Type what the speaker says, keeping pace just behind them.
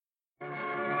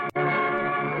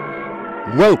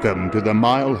Welcome to the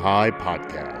Mile High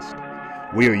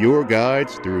Podcast. We are your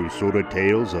guides through sordid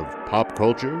tales of pop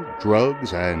culture,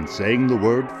 drugs, and saying the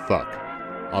word fuck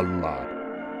a lot.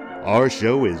 Our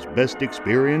show is best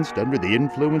experienced under the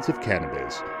influence of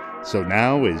cannabis, so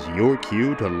now is your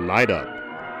cue to light up.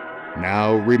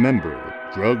 Now remember,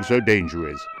 drugs are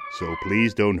dangerous, so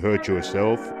please don't hurt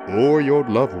yourself or your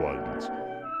loved ones,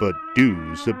 but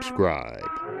do subscribe.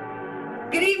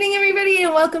 Good evening, everybody,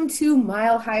 and welcome to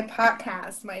Mile High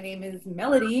Podcast. My name is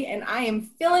Melody, and I am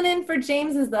filling in for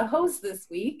James as the host this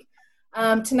week.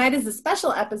 Tonight is a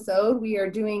special episode. We are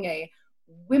doing a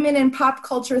women in pop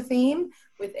culture theme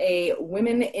with a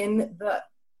women in the,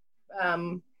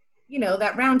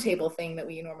 that round table thing that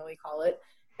we normally call it.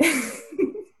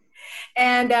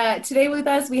 And today with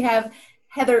us, we have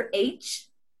Heather H.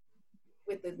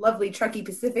 with the lovely Truckee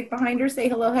Pacific behind her. Say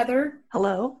hello, Heather.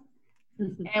 Hello.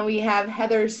 And we have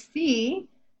Heather C.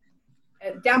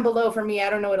 Down below for me. I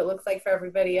don't know what it looks like for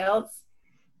everybody else.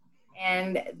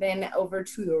 And then over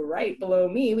to the right below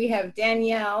me, we have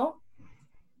Danielle.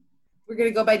 We're going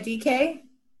to go by DK?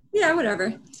 Yeah,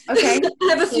 whatever. Okay. I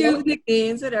have a few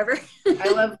nicknames, whatever.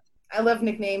 I love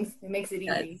nicknames. It makes it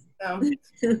easy. So,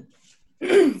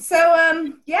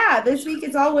 this week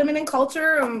it's all women in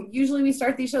culture. Usually we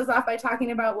start these shows off by talking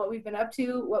about what we've been up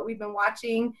to, what we've been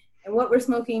watching, and what we're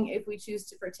smoking if we choose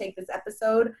to partake this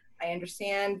episode. I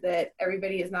understand that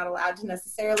everybody is not allowed to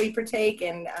necessarily partake,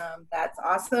 and that's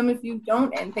awesome if you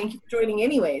don't, and thank you for joining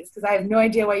anyways, because I have no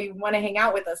idea why you want to hang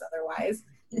out with us otherwise.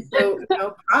 So,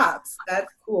 props.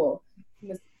 That's cool. You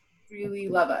must really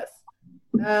love us.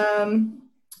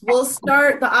 We'll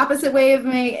start the opposite way of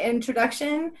my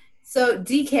introduction. So,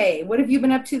 DK, what have you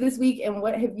been up to this week, and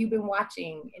what have you been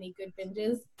watching? Any good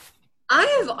binges? I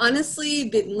have honestly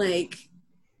been,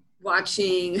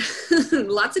 watching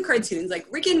lots of cartoons, like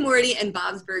Rick and Morty and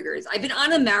Bob's Burgers. I've been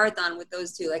on a marathon with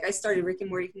those two. I started Rick and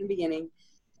Morty from the beginning,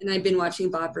 and I've been watching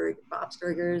Bob's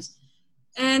Burgers.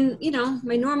 And,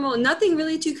 my normal, nothing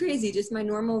really too crazy, just my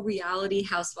normal reality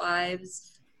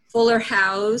Housewives, Fuller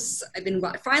House. I've been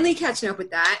finally catching up with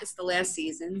that. It's the last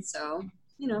season, so,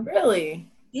 Really?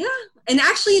 Yeah. And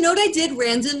actually, you know what I did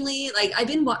randomly? I've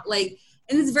been,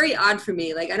 and it's very odd for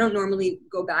me. I don't normally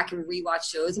go back and rewatch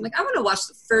shows. I'm I want to watch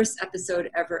the first episode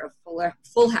ever of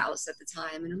Full House at the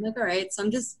time. And I'm all right. So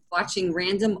I'm just watching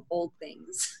random old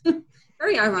things.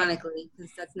 Very ironically,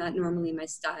 because that's not normally my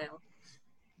style.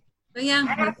 But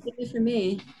yeah, that's it for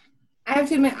me. I have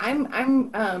to admit,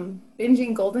 I'm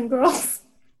binging Golden Girls.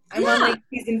 I'm on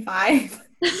season 5.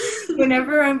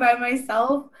 Whenever I'm by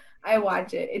myself, I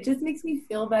watch it. It just makes me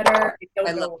feel better. I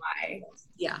don't know why.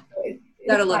 Yeah.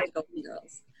 Gotta love Golden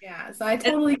Girls. Yeah, so I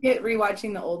totally get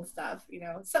rewatching the old stuff,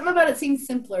 Something about it seems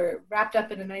simpler, wrapped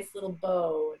up in a nice little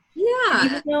bow. Yeah.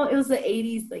 Even though it was the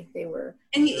 80s, they were.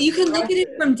 And you can look at it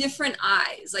from different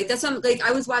eyes. That's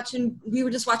something, we were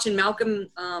just watching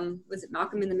Malcolm, was it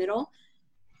Malcolm in the Middle?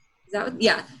 Is that what,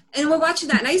 yeah. And we're watching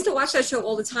that. And I used to watch that show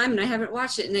all the time, and I haven't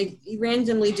watched it. And he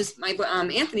randomly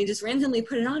Anthony just randomly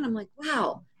put it on. I'm like,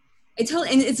 wow. And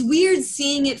it's weird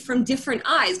seeing it from different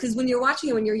eyes, because when you're watching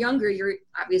it when you're younger, you're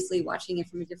obviously watching it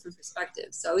from a different perspective.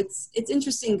 So it's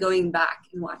interesting going back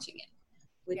and watching it,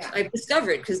 which I've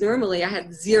discovered, because normally I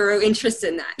had zero interest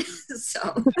in that.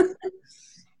 So,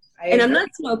 and I'm not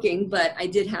smoking, but I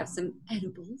did have some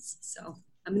edibles. So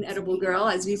I'm an edible girl,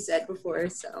 as we said before.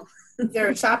 So is there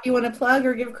a shop you want to plug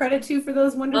or give credit to for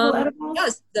those wonderful edibles?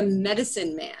 Yes, the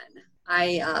Medicine Man.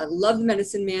 I love the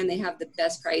Medicine Man. They have the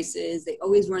best prices. They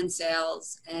always run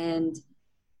sales, and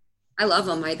I love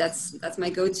them. That's my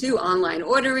go-to online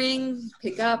ordering,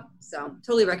 pick up. So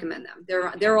totally recommend them.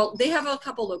 They have a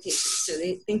couple locations, so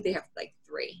they think they have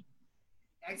 3.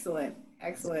 Excellent.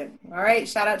 All right,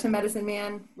 shout out to Medicine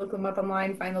Man. Look them up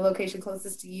online. Find the location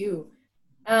closest to you.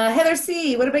 Heather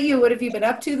C., what about you? What have you been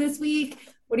up to this week?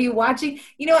 What are you watching?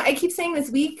 I keep saying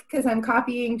this week because I'm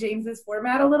copying James's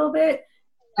format a little bit.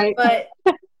 But,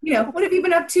 what have you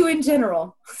been up to in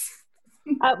general?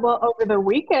 Over the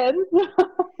weekend,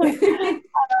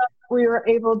 we were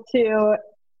able to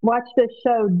watch the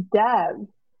show Dev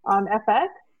on FX.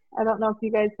 I don't know if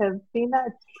you guys have seen that.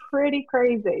 It's pretty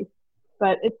crazy,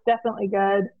 but it's definitely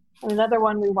good. And another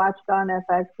one we watched on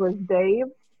FX was Dave,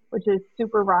 which is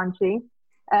super raunchy.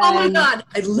 Oh my God,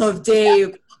 I love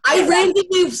Dave. I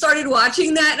randomly started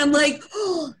watching that, and I'm like,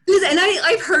 oh, and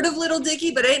I've heard of Little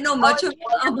Dicky, but I didn't know much of it.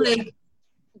 I'm like,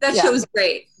 that show's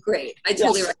great. I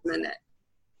totally recommend it.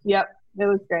 Yep, it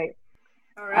was great.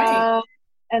 All right.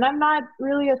 And I'm not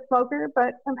really a smoker,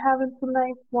 but I'm having some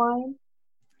nice wine,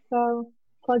 so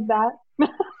plug that.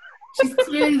 She's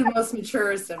clearly the most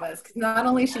maturest of us, because not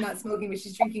only is she not smoking, but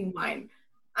she's drinking wine.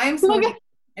 I am smoking.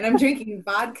 and I'm drinking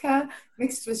vodka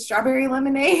mixed with strawberry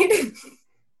lemonade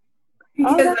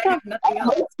Oh, because that I have sounds nothing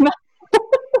else.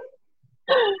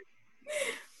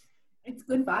 It's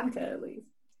good vodka, at least.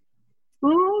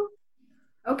 Mm,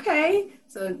 Okay,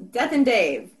 so Death and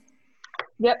Dave.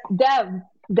 yep, Dev.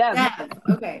 Dev.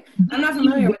 Okay, I'm not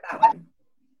familiar with that one.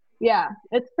 Yeah,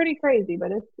 it's pretty crazy,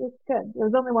 but it's good.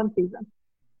 There's only one season.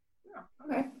 Oh,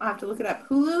 okay, I'll have to look it up.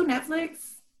 Hulu,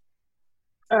 Netflix.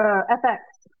 FX.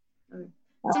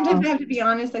 Sometimes I have to be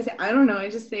honest. I say I don't know. I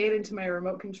just say it into my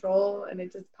remote control, and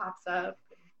it just pops up.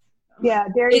 Yeah,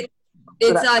 Dairy.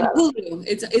 It's on Hulu.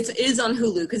 It is on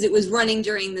Hulu because it was running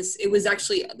during this. It was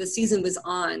actually the season was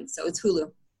on, so it's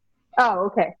Hulu. Oh,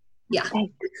 okay. Yeah,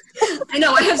 Thanks. I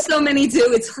know. I have so many too.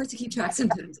 It's hard to keep track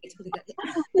sometimes. I totally get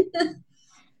it.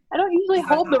 I don't usually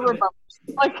hold the remote.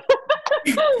 Like,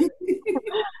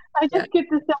 I just get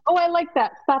to say, "Oh, I like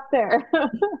that. Stop there."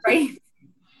 Right.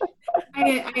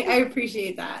 I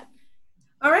appreciate that.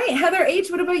 All right, Heather H.,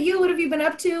 what about you? What have you been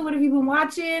up to? What have you been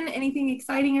watching? Anything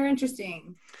exciting or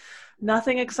interesting?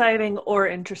 Nothing exciting or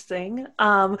interesting.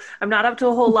 I'm not up to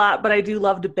a whole lot, but I do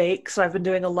love to bake. So I've been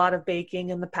doing a lot of baking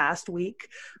in the past week,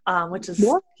 which is,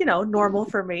 normal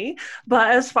for me.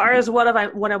 But as far as what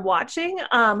I'm watching,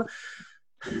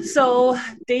 so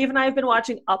Dave and I have been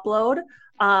watching Upload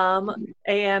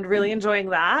and really enjoying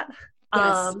that.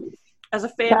 Yes. As a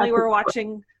family, we're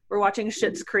watching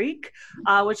Schitt's Creek,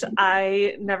 which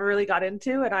I never really got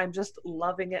into, and I'm just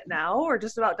loving it now. We're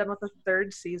just about done with the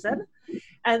third season.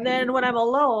 And then when I'm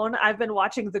alone, I've been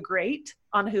watching The Great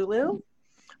on Hulu,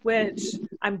 which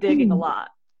I'm digging a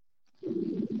lot.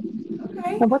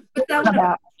 Okay. So what's that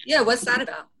about? Yeah, what's that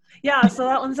about? Yeah, so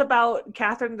that one's about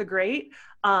Catherine the Great.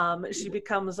 She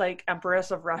becomes like Empress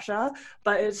of Russia,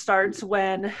 but it starts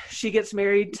when she gets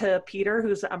married to Peter,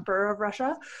 who's the Emperor of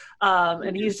Russia,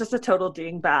 and he's just a total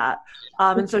dingbat.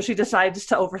 And so she decides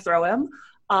to overthrow him.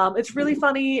 It's really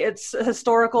funny. It's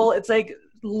historical. It's like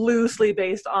loosely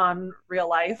based on real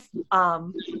life,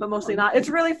 but mostly not. It's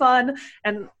really fun,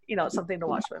 and it's something to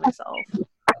watch by myself.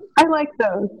 I like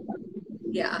those.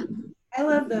 Yeah. I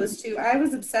love those too. I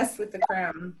was obsessed with The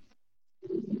Crown.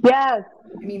 Yes.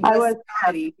 I mean, I just was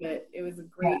reality, but it was a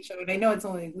great show. And I know it's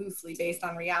only loosely based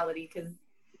on reality because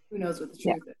who knows what the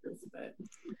truth is. But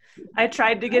I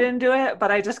tried to get into it, but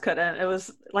I just couldn't. It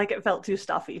was like it felt too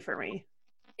stuffy for me.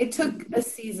 it took a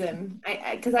season.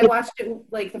 Because I watched it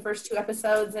like the first 2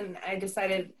 episodes and I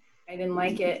decided I didn't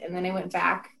like it. And then I went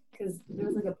back because there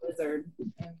was like a blizzard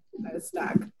and I was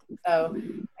stuck. So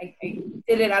I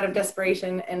did it out of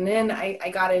desperation. And then I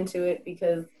got into it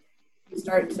because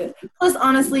plus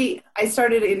honestly, I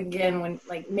started it again when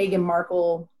like Meghan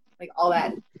Markle, like all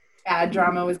that bad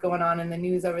drama was going on in the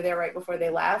news over there right before they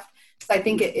left. So I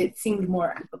think it seemed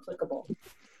more applicable.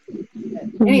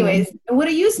 But anyways, what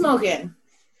are you smoking?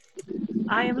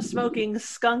 I am smoking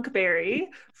Skunkberry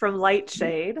from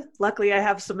Lightshade. Luckily, I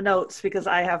have some notes because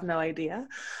I have no idea.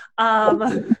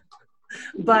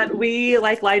 But we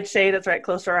like Lightshade. It's right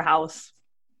close to our house.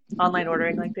 Online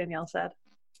ordering, like Danielle said.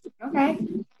 Okay,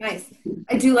 nice.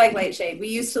 I do like Lightshade. We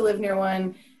used to live near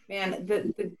one. Man,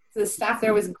 the staff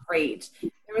there was great.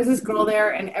 There was this girl there,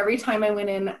 and every time I went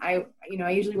in, I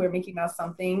usually wear Mickey Mouse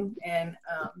something, and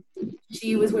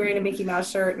she was wearing a Mickey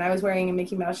Mouse shirt, and I was wearing a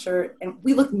Mickey Mouse shirt, and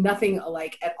we looked nothing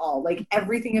alike at all. Like,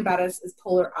 everything about us is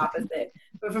polar opposite.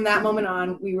 But from that moment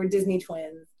on, we were Disney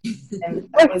twins, and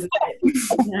that was it.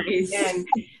 Nice. And,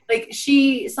 like,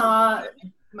 she saw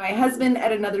my husband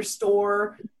at another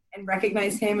store and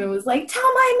recognized him and was like,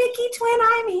 "Tell my Mickey twin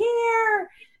I'm here."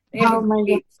 They have a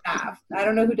great staff. I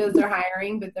don't know who does their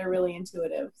hiring, but they're really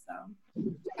intuitive. So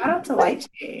shout out to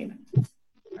Lightshade.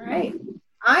 All right.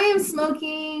 I am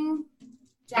smoking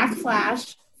Jack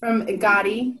Flash from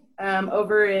Gotti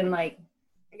over in, like,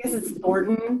 I guess it's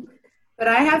Thornton. But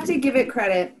I have to give it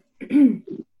credit. Even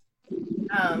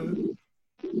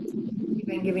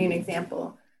give you an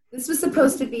example. This was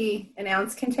supposed to be an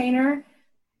ounce container,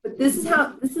 but this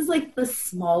is like the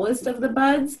smallest of the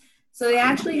buds. So they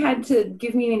actually had to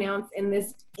give me an ounce in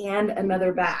this and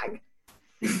another bag.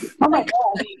 Oh my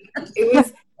God. It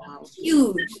was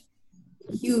huge.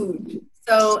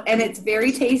 So, and it's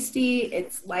very tasty.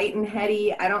 It's light and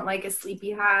heady. I don't like a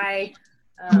sleepy high.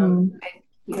 I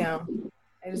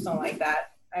just don't like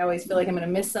that. I always feel like I'm going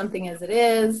to miss something as it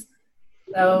is.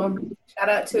 So shout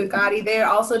out to Gotti. They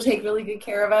also take really good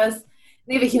care of us.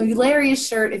 They have a hilarious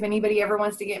shirt. If anybody ever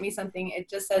wants to get me something, it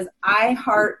just says, "I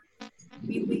heart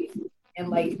Wheat Leaf," and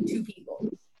like 2 people.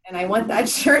 And I want that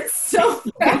shirt so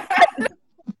bad.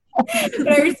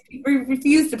 But I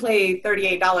refuse to pay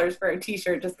 $38 for a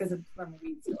t-shirt just because it's from a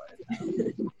weed store.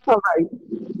 All right.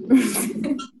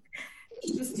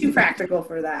 It's just too practical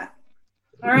for that.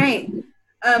 All right.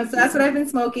 So that's what I've been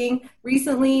smoking.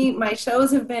 Recently, my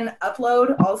shows have been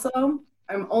Upload also.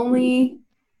 I'm only,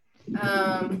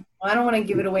 well, I don't want to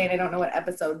give it away and I don't know what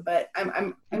episode, but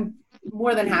I'm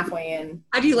more than halfway in.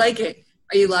 How do you like it?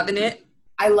 Are you loving it?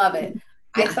 I love it.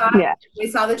 I thought Yeah. we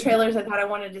saw the trailers. I thought I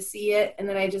wanted to see it, and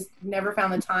then I just never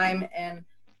found the time. And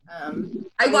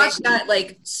I watched that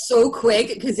like so quick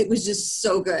because it was just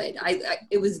so good.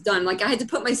 It was done. Like I had to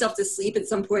put myself to sleep at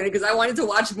some point because I wanted to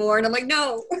watch more, and I'm like,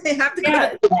 no, I have to.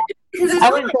 yeah, because it's I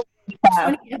only went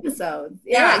like 20 episodes.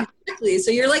 Yeah, exactly.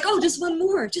 So you're like, oh, just one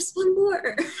more.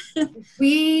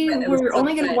 We But it was were so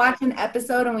only going to good. watch an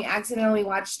episode, and we accidentally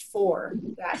watched 4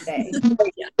 that day.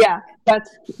 Yeah, that's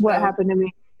what So- happened to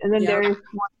me. And then Yeah. Darius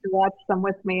wants to watch some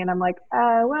with me, and I'm like,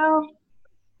 well,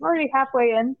 I'm already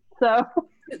halfway in, so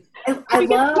I We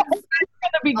get love for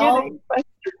the beginning. But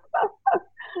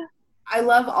I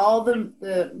love all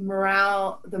the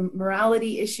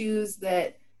morality issues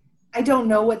that I don't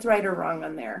know what's right or wrong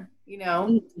on there. You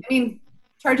know, I mean,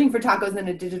 charging for tacos in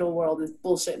a digital world is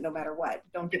bullshit no matter what.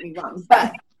 Don't get me wrong,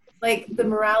 but like the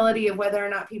morality of whether or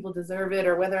not people deserve it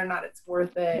or whether or not it's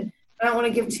worth it. I don't want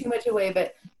to give too much away,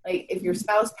 but like if your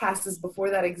spouse passes before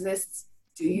that exists,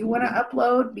 do you want to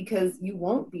upload because you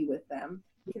won't be with them?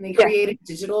 Can they create a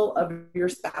digital of your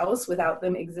spouse without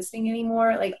them existing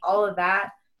anymore? Like all of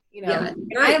that, you know. Yeah,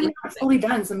 And I am not fully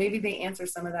done, so maybe they answer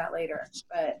some of that later.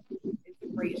 But it's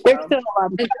a great show. there's still a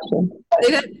lot of questions.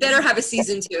 They better have a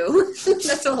season 2.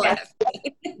 That's all I have.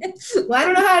 Well, I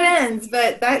don't know how it ends,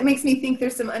 but that makes me think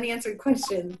there's some unanswered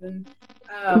questions, and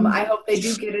I hope they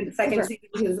do get a second season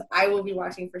because I will be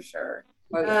watching for sure.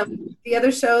 The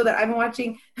other show that I've been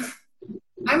watching,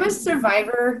 I'm a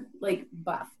Survivor like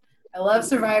buff. I love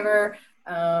Survivor,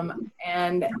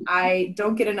 and I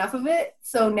don't get enough of it.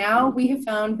 So now we have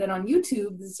found that on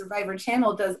YouTube, the Survivor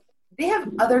channel they have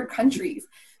other countries.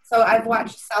 So I've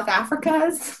watched South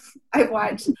Africa's. I've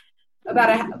watched about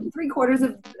 3/4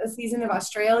 of a season of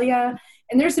Australia,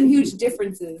 and there's some huge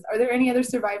differences. Are there any other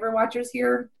Survivor watchers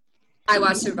here? I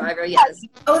watch Survivor, yes.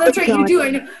 Oh, that's right, you do.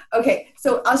 I know. Okay,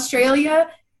 so Australia,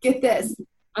 get this.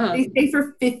 Uh-huh. They stay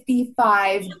for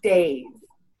 55 days.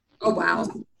 Oh, wow.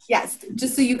 Yes,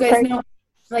 just so you guys know,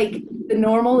 like the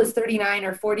normal is 39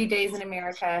 or 40 days in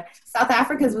America. South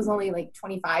Africa's was only like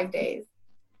 25 days.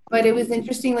 But it was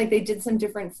interesting, like they did some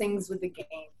different things with the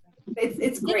game.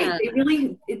 It's great. Yeah. They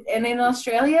really, and in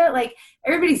Australia, like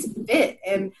everybody's fit.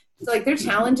 And so like their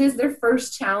challenges, their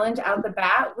first challenge out the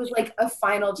bat was like a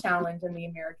final challenge in the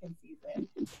American season.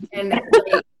 And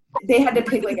like, they had to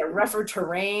pick like a rougher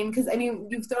terrain because I mean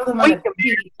you throw them on a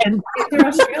beach. They're On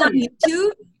Australian.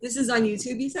 YouTube? This is on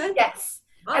YouTube, you said? Yes.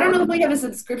 I don't know if we have a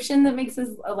subscription that makes us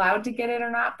allowed to get it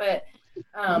or not, but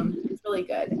it's really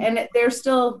good. And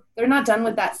they're not done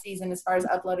with that season as far as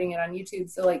uploading it on YouTube.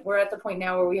 So like we're at the point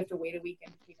now where we have to wait a week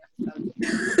in between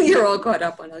episodes. You're all caught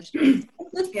up on us.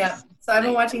 Yeah. So I've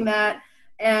been watching that.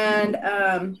 And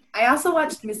I also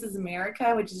watched Mrs.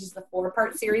 America, which is just a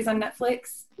 4-part series on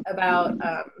Netflix about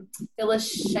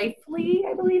Phyllis Schlafly,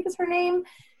 I believe is her name.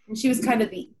 And she was kind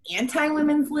of the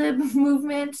anti-women's lib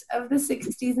movement of the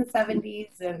 60s and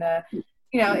 70s. And,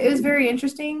 it was very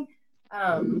interesting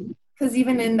because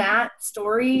even in that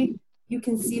story, you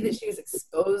can see that she was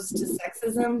exposed to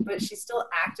sexism, but she still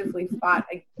actively fought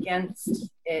against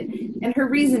it. And her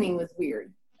reasoning was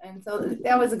weird. And so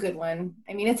that was a good one.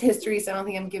 I mean, it's history, so I don't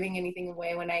think I'm giving anything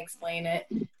away when I explain it.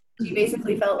 She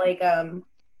basically felt like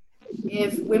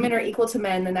if women are equal to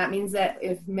men, then that means that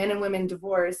if men and women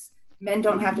divorce, men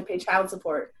don't have to pay child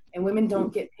support, and women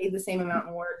don't get paid the same amount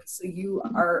in work. So you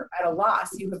are at a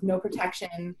loss. You have no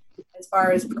protection as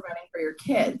far as providing for your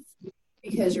kids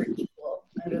because you're equal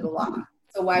under the law.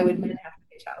 So why would men have to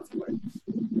pay child support?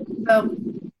 So,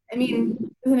 I mean,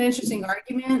 it was an interesting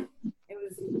argument. It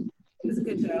was a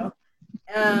good show.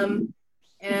 And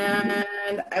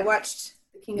I watched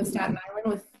The King of Staten Island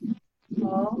with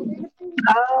Paul.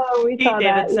 Oh, we Pete saw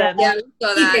that. Davidson. Yeah, we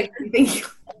saw that. Thank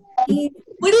you.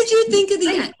 What did you think of the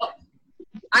end?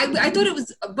 I thought it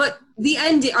was, but the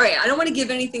ending, all right, I don't want to give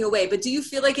anything away, but do you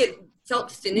feel like it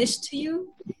felt finished to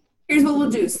you? Here's what we'll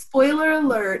do. Spoiler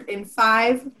alert in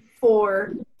 5,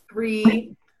 4,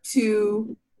 3,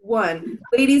 2, 1.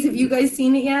 Ladies, have you guys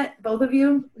seen it yet? Both of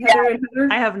you? Heather and Heather?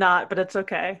 I have not, but it's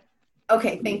okay.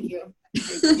 Okay, thank you. I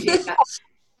appreciate that.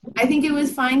 I think it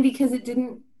was fine because it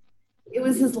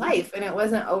was his life and it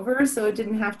wasn't over, so it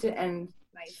didn't have to end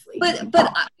nicely.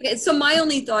 But so my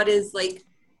only thought is like,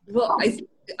 well,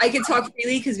 I could talk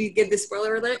freely because we give the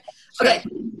spoiler alert. Okay,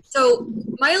 so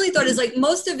my only thought is like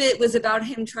most of it was about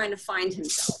him trying to find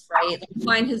himself, right? Like,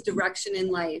 find his direction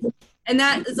in life, and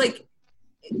that is like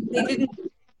they didn't.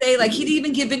 say, like, he didn't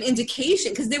even give an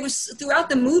indication, because there was, throughout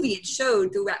the movie, it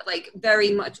showed throughout, like,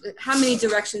 very much how many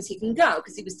directions he can go,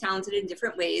 because he was talented in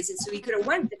different ways, and so he could have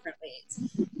went different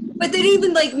ways. But they didn't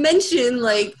even, like, mention,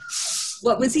 like,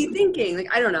 what was he thinking?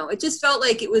 Like, I don't know. It just felt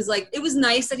like it was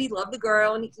nice that he loved the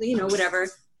girl and, you know, whatever.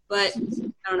 But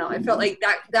I don't know. I felt like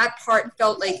that part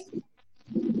felt like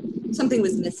something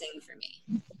was missing for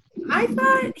me. I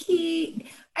thought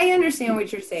I understand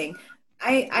what you're saying.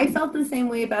 I felt the same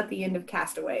way about the end of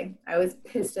Castaway. I was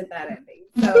pissed at that ending.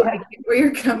 So I get where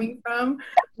you're coming from.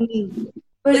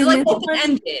 But It's like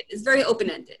open-ended. It's very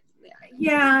open-ended.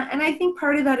 Yeah, and I think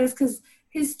part of that is because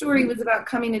his story was about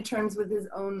coming to terms with his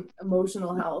own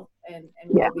emotional health and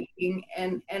well-being,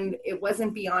 and it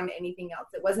wasn't beyond anything else.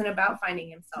 It wasn't about finding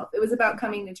himself. It was about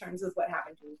coming to terms with what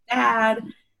happened to his dad,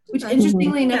 which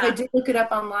interestingly enough, I did look it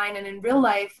up online, and in real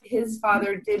life, his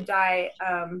father did die.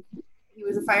 He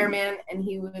was a fireman, and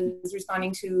he was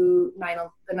responding to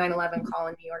the 9/11 call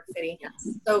in New York City.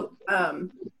 Yes. So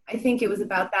I think it was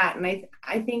about that, and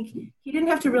I think he didn't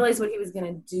have to realize what he was going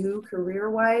to do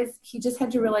career-wise. He just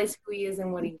had to realize who he is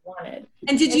and what he wanted.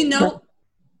 And did you know?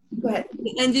 Go ahead.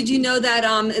 And did you know that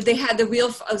they had the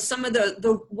real some of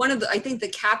one of the, I think the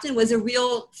captain was a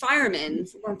real fireman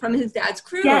from his dad's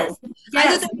crew. Yes.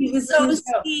 I thought that he was so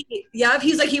sweet. Yeah,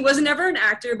 he's like, he wasn't ever an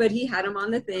actor, but he had him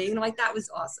on the thing, and I'm like, that was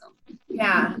awesome.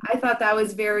 Yeah, I thought that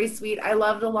was very sweet. I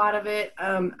loved a lot of it.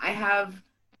 I have,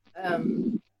 I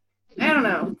don't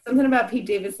know, something about Pete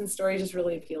Davidson's story just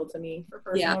really appealed to me for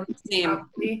personal reasons,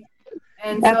 probably.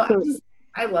 And so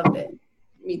I loved it.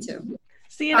 Me too.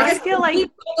 See, and I feel like the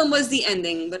problem was the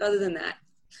ending, but other than that,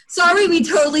 sorry, we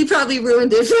totally probably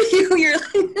ruined it for you. You're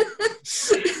like,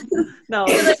 no,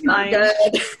 it's fine.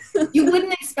 Good. You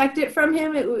wouldn't expect it from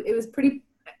him. It was pretty.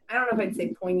 I don't know if I'd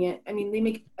say poignant. I mean, they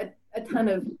make a ton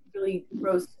of really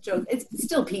gross jokes. It's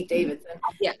still Pete Davidson,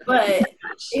 but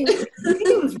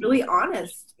it was really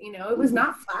honest. You know, it was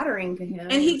not flattering to him.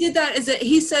 And he did that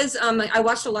he says, I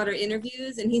watched a lot of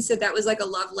interviews, and he said that was like a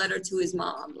love letter to his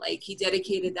mom. Like, he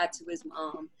dedicated that to his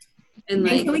mom. And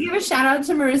like, can we give a shout out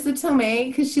to Marissa Tomei,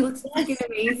 because she looks fucking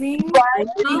amazing. You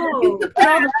can put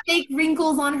all the fake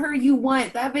wrinkles on her you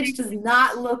want. That bitch does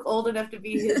not look old enough to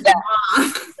be his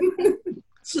mom.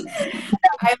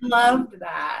 I loved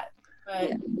that.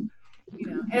 But you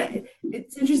know,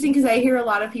 it's interesting because I hear a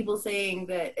lot of people saying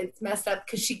that it's messed up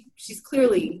because she's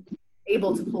clearly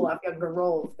able to pull off younger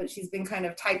roles, but she's been kind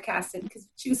of typecasted because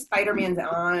she was Spider-Man's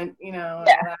aunt, you know, and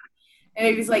all that. And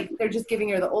it was like they're just giving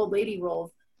her the old lady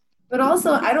roles. But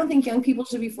also, I don't think young people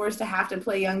should be forced to have to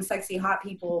play young, sexy, hot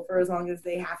people for as long as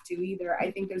they have to either.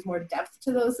 I think there's more depth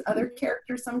to those other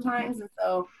characters sometimes, and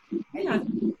so I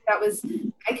think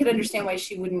I could understand why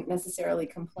she wouldn't necessarily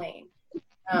complain.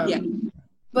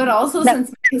 But also, since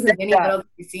Meg isn't any what else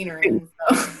we've seen her in,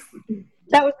 so.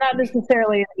 That was not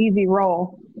necessarily an easy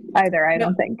role either, I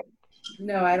don't think.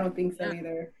 No, I don't think so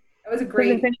either. That was a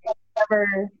great. If anyone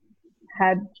ever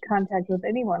had contact with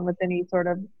anyone with any sort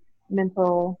of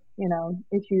mental, you know,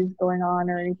 issues going on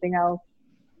or anything else,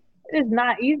 it is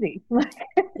not easy.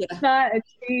 It's not.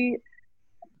 She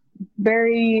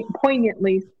very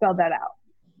poignantly spelled that out.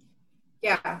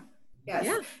 Yeah. Yes.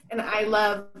 Yeah. And I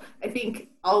think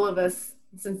all of us,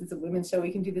 since it's a women's show,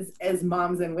 we can do this as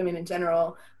moms and women in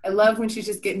general. I love when she's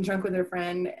just getting drunk with her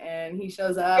friend and he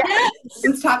shows up. Yes!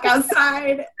 Let's talk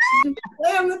outside. Just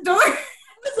slam the door.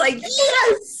 It's like,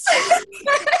 yes!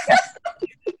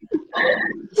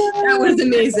 That was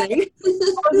amazing. That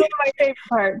was one of my favorite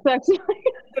parts, actually.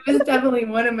 It was definitely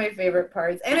one of my favorite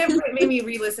parts. And it made me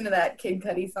re-listen to that Kid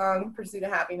Cudi song, Pursuit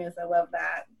of Happiness. I love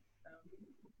that.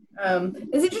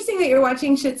 It's interesting that you're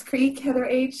watching Schitt's Creek, Heather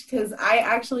H., because I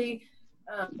actually,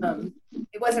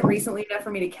 it wasn't recently enough for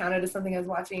me to count it as something I was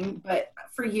watching, but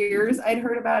for years I'd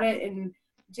heard about it, and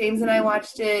James and I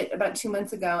watched it about 2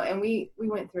 months ago, and we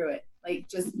went through it, like,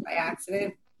 just by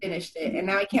accident, finished it, and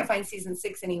now I can't find season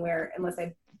 6 anywhere unless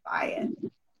I buy it.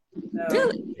 So,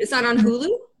 really? It's not on Hulu?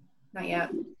 Not yet.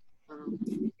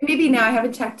 Maybe now. I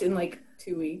haven't checked in like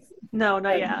 2 weeks. No,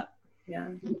 not yet. Yeah.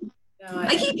 No,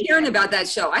 I keep hearing about that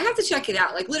show. I have to check it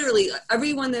out. Like, literally,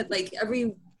 everyone that, like,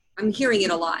 I'm hearing it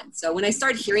a lot. So when I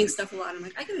start hearing stuff a lot, I'm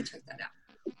like, I gotta check that out.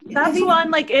 That's one,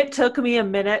 like, it took me a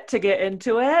minute to get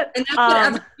into it. And that's what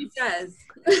everybody says.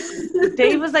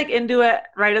 Dave was, like, into it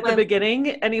right at the beginning,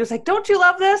 and he was like, don't you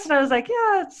love this? And I was like,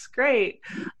 yeah, it's great.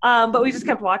 But we just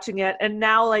kept watching it, and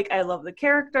now, like, I love the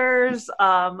characters.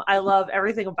 I love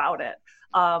everything about it.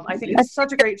 I think it's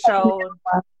such a great show.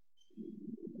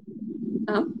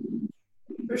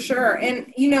 For sure.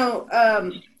 And, you know,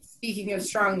 speaking of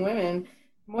strong women,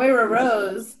 Moira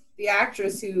Rose, the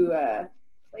actress who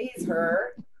plays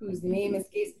her, whose name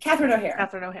escapes, Catherine O'Hara.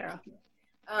 Catherine O'Hara.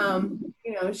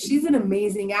 She's an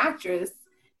amazing actress,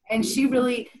 and she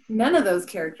really, none of those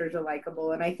characters are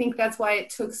likable, and I think that's why it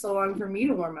took so long for me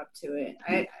to warm up to it.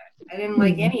 I didn't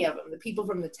like any of them. The people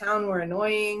from the town were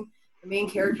annoying. The main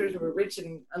characters were rich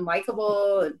and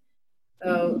unlikable, and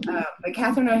so, but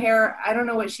Catherine O'Hara, I don't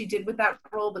know what she did with that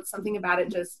role, but something about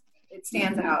it it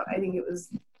stands out. I think it was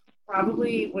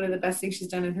probably one of the best things she's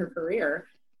done in her career.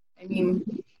 I mean,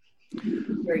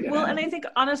 very good. Well, and I think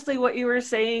honestly what you were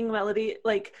saying, Melody,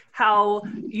 like how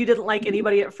you didn't like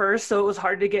anybody at first, so it was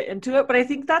hard to get into it. But I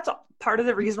think that's part of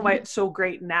the reason why it's so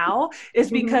great now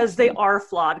is because they are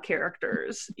flawed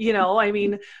characters. I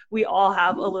mean, we all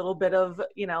have a little bit of,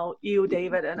 you,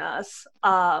 David, in us.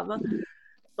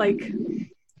 Like,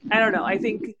 I don't know. I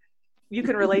think you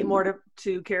can relate more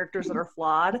to characters that are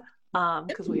flawed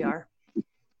because we are.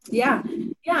 Yeah.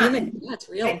 That's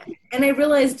real. And I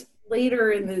realized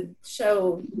later in the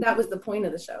show, that was the point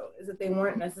of the show, is that they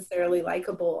weren't necessarily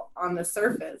likable on the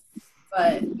surface.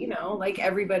 But, like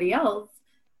everybody else,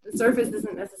 the surface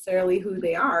isn't necessarily who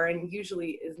they are and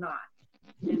usually is not.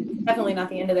 And definitely not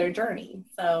the end of their journey.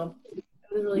 So it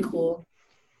was really cool.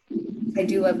 I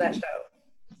do love that show.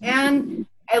 And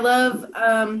I love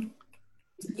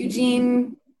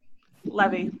Eugene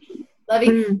Levy.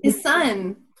 His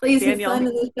son plays Daniel. his son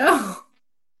in the show.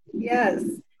 Yes.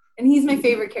 And he's my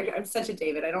favorite character. I'm such a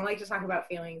David. I don't like to talk about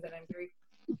feelings, and I'm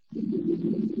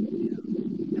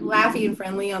laughy and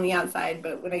friendly on the outside,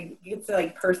 but when I get to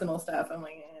like personal stuff, I'm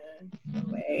like, no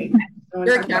way.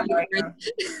 You're a Capricorn.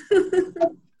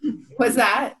 What's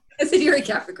that? I said you're a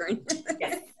Capricorn.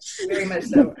 Yes, very much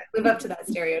so. I live up to that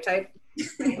stereotype.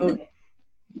 All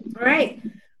right.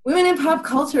 Women in pop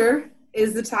culture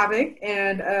is the topic.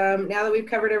 And now that we've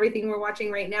covered everything we're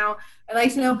watching right now, I'd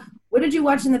like to know, what did you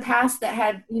watch in the past that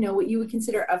had, what you would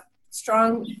consider a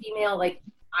strong female like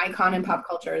icon in pop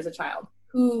culture as a child?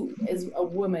 Who is a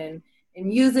woman in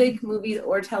music, movies,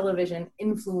 or television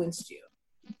influenced you?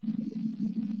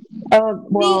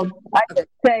 Well, I would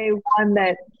say one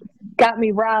that got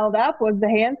me riled up was The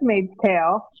Handmaid's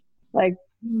Tale. Like,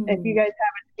 if you guys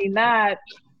haven't seen that,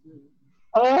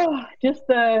 just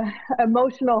the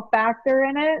emotional factor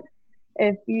in it.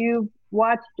 If you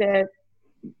watched it,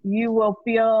 you will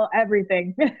feel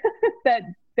everything that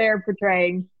they're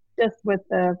portraying, just with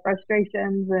the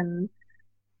frustrations and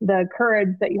the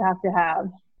courage that you have to have.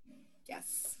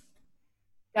 Yes,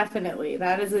 definitely.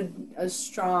 That is a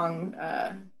strong,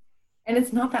 and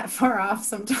it's not that far off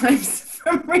sometimes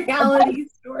from reality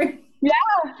story. Yeah,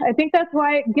 I think that's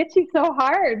why it gets you so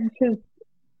hard, because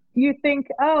you think,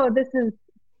 this is,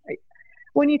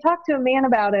 when you talk to a man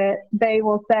about it, they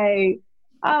will say,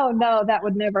 oh, no, that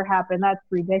would never happen. That's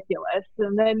ridiculous.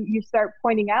 And then you start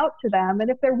pointing out to them, and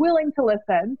if they're willing to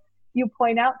listen, you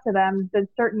point out to them the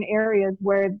certain areas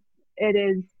where it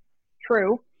is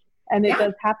true, and it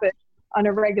does happen on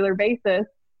a regular basis.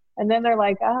 And then they're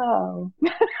like, oh.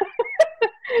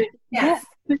 Yes.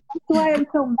 That's why I'm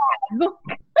so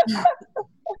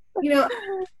mad.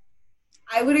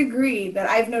 I would agree that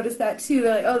I've noticed that too.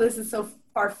 They're like, oh, this is so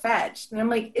far-fetched. And I'm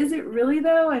like, is it really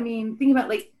though? I mean, think about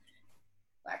like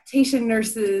lactation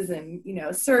nurses and,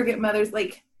 surrogate mothers.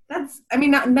 Like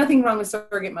nothing wrong with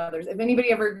surrogate mothers. If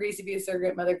anybody ever agrees to be a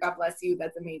surrogate mother, God bless you.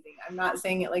 That's amazing. I'm not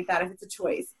saying it like that if it's a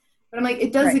choice. But I'm like,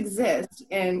 it does exist.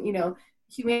 And,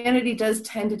 humanity does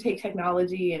tend to take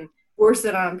technology and force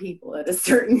it on people at a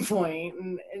certain point.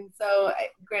 And so,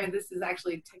 granted, this is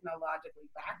actually technologically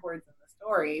backwards in the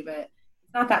story, but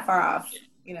it's not that far off,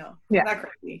 not that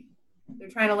crazy. They're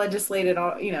trying to legislate it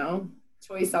all,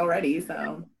 choice already,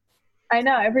 so. I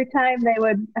know, every time they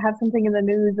would have something in the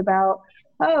news about,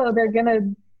 they're going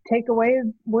to take away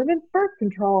women's birth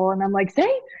control, and I'm like,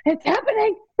 see, it's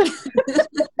happening.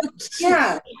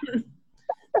 Yeah.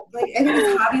 Like, I think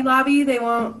it's Hobby Lobby, they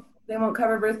won't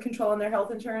cover birth control in their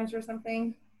health insurance or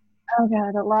something. Oh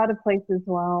God, a lot of places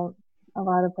won't.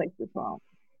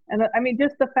 And I mean,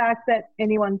 just the fact that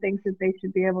anyone thinks that they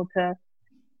should be able to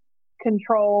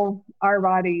control our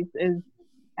bodies is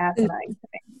asinine to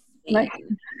me. Like,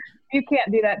 you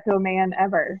can't do that to a man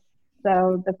ever.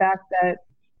 So the fact that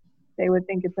they would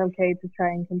think it's okay to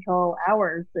try and control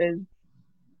ours is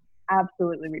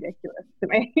absolutely ridiculous to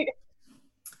me.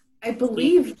 I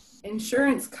believe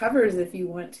insurance covers if you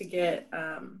want to get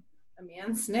a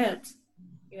man snipped.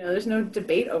 There's no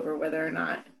debate over whether or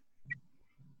not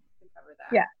to cover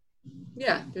that. Yeah.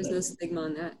 Yeah, there's no stigma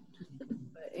on that.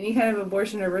 But any kind of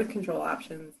abortion or birth control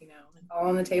options, it's all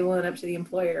on the table and up to the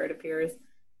employer, it appears.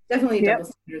 Definitely a double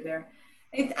standard there.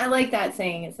 I like that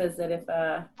saying. It says that if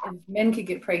men could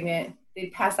get pregnant,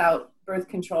 they'd pass out birth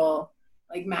control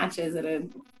like matches at a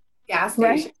gas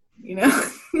station, you know?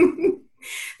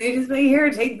 They just say,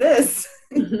 here, take this.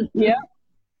 Yeah.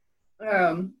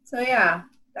 So yeah,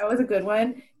 that was a good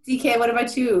one. DK, what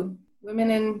about you?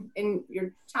 Women in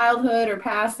your childhood or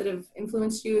past that have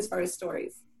influenced you as far as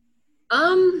stories?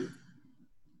 I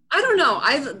don't know.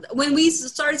 When we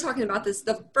started talking about this,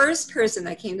 the first person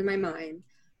that came to my mind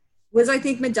was, I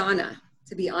think, Madonna,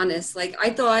 to be honest. Like, I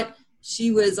thought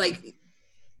she was like,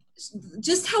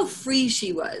 just how free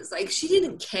she was. Like, she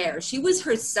didn't care. She was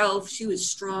herself. She was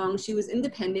strong. She was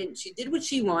independent. She did what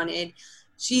she wanted.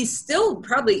 She's still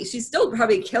probably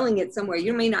killing it somewhere.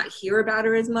 You may not hear about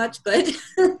her as much, but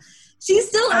she's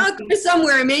still out there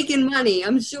somewhere making money,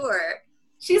 I'm sure.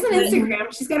 She's on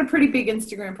Instagram. She's got a pretty big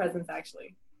Instagram presence,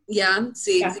 actually. Yeah,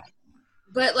 see. Yeah.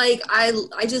 But like, I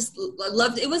just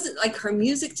loved, it wasn't like her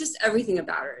music, just everything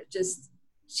about her. Just,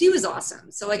 she was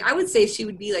awesome. So like, I would say she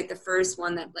would be like the first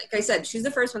one that, like I said, she's the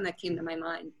first one that came to my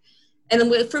mind.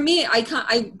 And for me,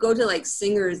 I go to like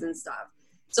singers and stuff.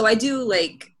 So I do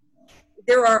like,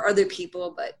 there are other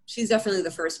people, but she's definitely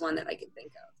the first one that I could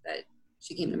think of that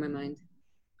she came to my mind.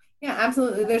 Yeah,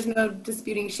 absolutely. There's no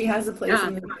disputing. She has a place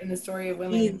in the story of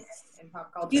women in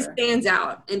pop culture. She stands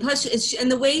out. And plus,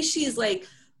 and the way she's like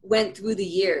went through the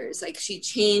years, like she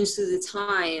changed through the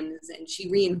times and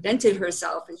she reinvented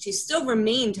herself and she still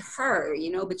remained her,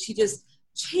 you know, but she just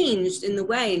changed in the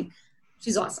way. And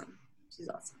she's awesome. She's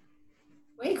awesome.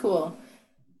 Way cool.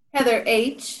 Heather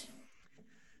H.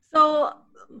 So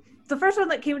the first one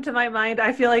that came to my mind,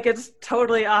 I feel like it's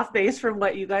totally off base from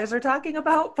what you guys are talking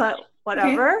about, but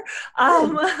whatever.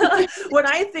 Okay. When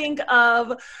I think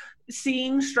of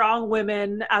seeing strong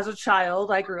women as a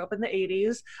child, I grew up in the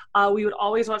 80s. We would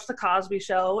always watch The Cosby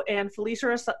Show, and Felicia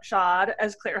Rashad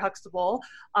as Claire Huxtable.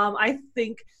 I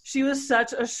think she was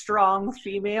such a strong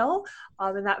female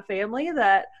in that family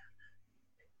that,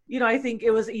 you know, I think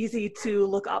it was easy to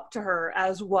look up to her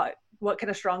as what can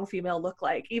a strong female look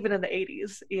like, even in the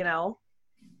 80s, you know?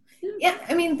 Yeah,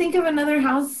 I mean, think of another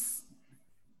house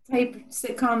type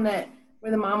sitcom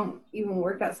where the mom even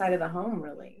worked outside of the home,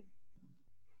 really.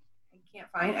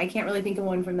 I can't really think of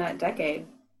one from that decade.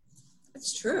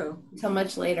 That's true. Until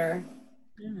much later.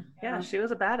 Yeah, she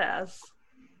was a badass.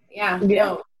 Yeah.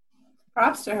 No,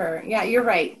 props to her. Yeah, you're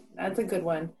right. That's a good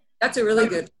one. That's a really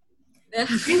good.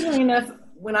 Strangely enough,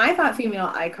 when I thought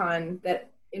female icon that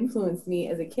influenced me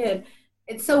as a kid,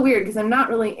 it's so weird because I'm not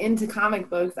really into comic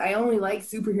books. I only like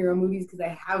superhero movies because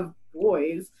I have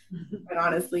boys, but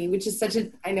honestly, which is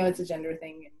I know it's a gender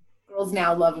thing. And girls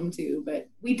now love them too, but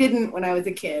we didn't when I was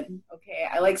a kid. Okay,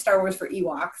 I like Star Wars for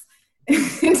Ewoks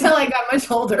until I got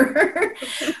much older.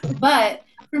 But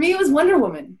for me, it was Wonder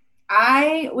Woman.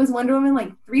 I was Wonder Woman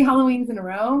like 3 Halloweens in a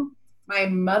row. My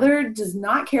mother does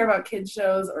not care about kids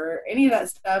shows or any of that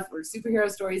stuff or superhero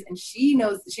stories, and she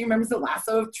remembers the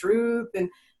Lasso of Truth, and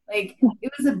like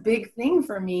it was a big thing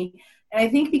for me. And I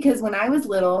think because when I was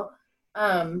little,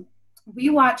 we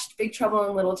watched Big Trouble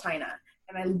in Little China,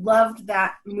 and I loved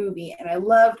that movie, and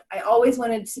I always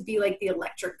wanted to be like the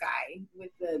electric guy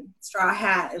with the straw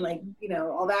hat and like, you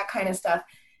know, all that kind of stuff.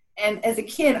 And as a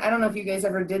kid, I don't know if you guys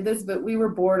ever did this, but we were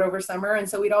bored over summer, and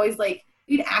so we'd always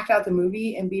we'd act out the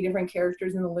movie and be different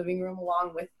characters in the living room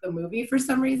along with the movie for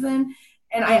some reason.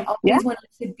 And I always wanted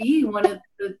to be one of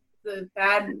the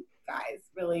bad guys,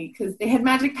 really, because they had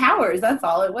magic powers. That's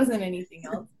all. It wasn't anything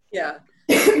else. Yeah.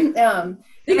 They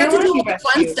got to do all the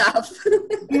fun stuff.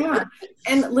 Yeah.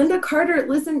 And Linda Carter,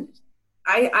 listen,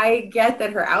 I get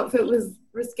that her outfit was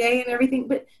risque and everything,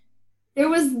 but there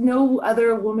was no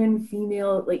other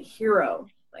female hero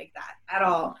like that at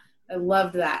all. I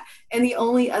loved that. And the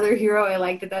only other hero I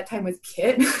liked at that time was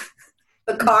Kit,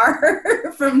 the car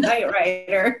from Knight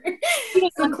Rider.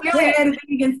 So clearly I had to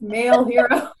be against male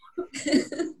hero.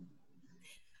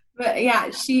 But yeah,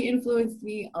 she influenced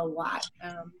me a lot.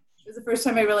 It was the first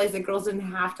time I realized that girls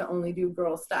didn't have to only do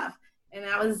girl stuff. And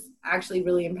that was actually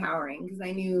really empowering because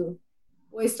I knew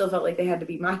boys still felt like they had to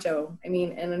be macho. I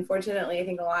mean, and unfortunately, I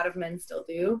think a lot of men still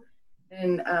do.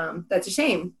 And that's a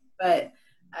shame. But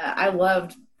I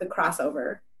loved the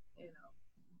crossover, you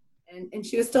know, and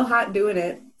she was still hot doing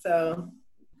it. So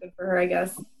good for her, I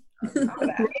guess.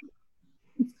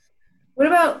 What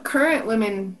about current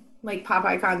women, like pop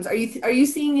icons? Are you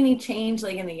seeing any change,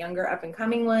 like in the younger up and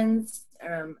coming ones?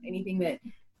 Anything that,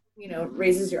 you know,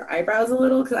 raises your eyebrows a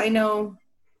little? Because I know,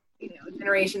 you know,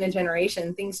 generation to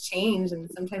generation, things change, and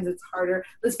sometimes it's harder.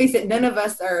 Let's face it, none of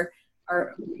us are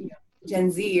you know,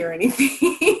 Gen Z or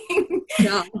anything.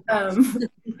 No.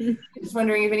 Just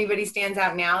wondering if anybody stands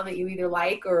out now that you either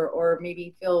like or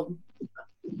maybe feel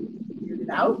weirded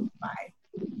out by.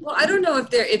 Well, I don't know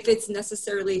if it's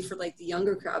necessarily for like the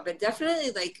younger crowd, but definitely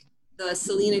like the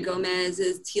Selena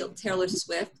Gomez's, Taylor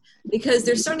Swift, because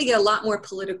they're starting to get a lot more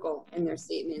political in their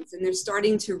statements, and they're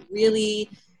starting to really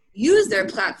use their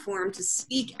platform to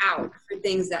speak out for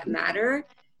things that matter.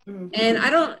 Mm-hmm.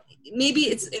 And maybe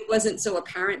it wasn't so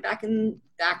apparent back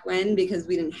when, because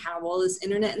we didn't have all this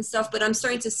internet and stuff, but I'm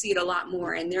starting to see it a lot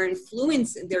more, and they're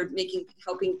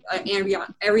helping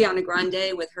Ariana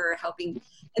Grande with her helping.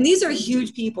 And these are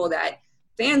huge people that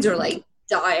fans are like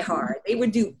die hard. They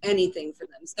would do anything for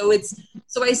them.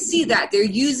 So I see that they're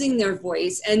using their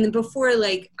voice. And before,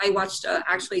 like, I watched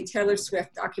actually Taylor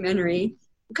Swift documentary.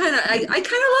 I kind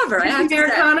of love her.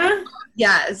 Americana?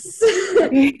 Yes.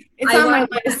 It's on my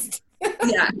list.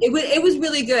 Yeah, it was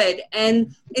really good.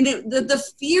 And the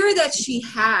fear that she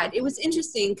had, it was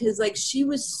interesting because like she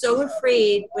was so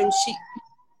afraid when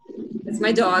it's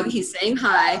my dog, he's saying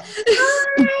hi.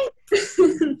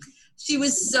 She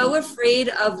was so afraid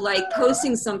of like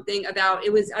posting something about,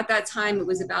 at that time it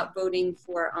was about voting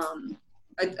for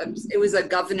it was a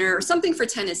governor or something for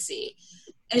Tennessee.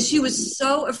 And she was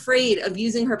so afraid of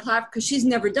using her platform because she's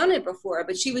never done it before,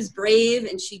 but she was brave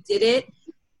and she did it.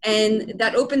 And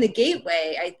that opened the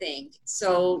gateway, I think.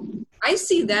 So I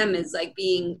see them as like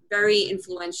being very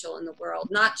influential in the world,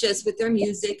 not just with their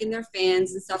music and their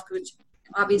fans and stuff, which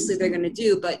obviously they're going to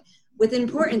do, but with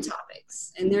important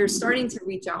topics. And they're starting to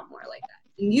reach out more like that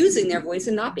and using their voice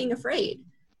and not being afraid.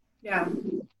 Yeah.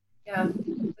 That's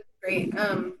great.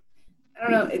 I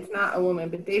don't know, it's not a woman,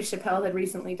 but Dave Chappelle had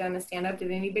recently done a stand-up.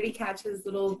 Did anybody catch his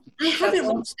little... I haven't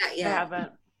watched that yet. I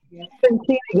haven't. Yeah. Haven't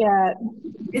seen it yet.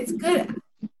 It's good.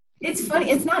 It's funny.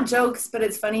 It's not jokes, but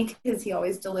it's funny because he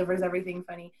always delivers everything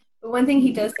funny. But one thing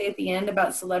he does say at the end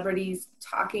about celebrities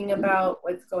talking about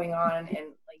what's going on and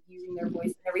like using their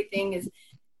voice and everything is,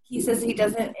 he says he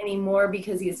doesn't anymore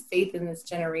because he has faith in this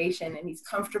generation and he's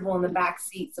comfortable in the back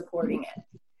seat supporting it.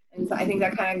 And so I think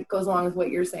that kind of goes along with what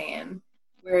you're saying,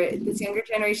 where this younger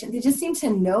generation, they just seem to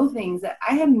know things that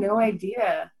I had no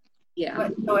idea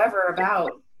whatsoever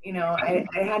about. You know, I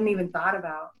hadn't even thought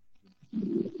about.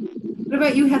 What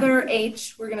about you, Heather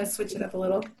H? We're going to switch it up a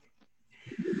little.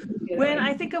 When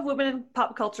I think of women in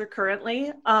pop culture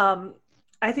currently,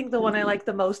 I think the one I like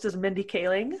the most is Mindy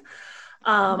Kaling.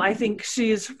 I think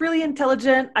she's really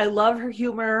intelligent. I love her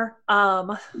humor.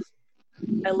 I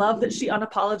love that she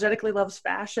unapologetically loves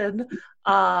fashion.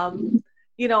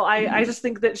 You know, I just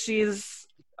think that she's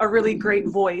a really great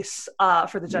voice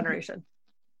for the generation.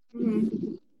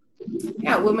 Mm-hmm.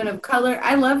 Yeah, woman of color.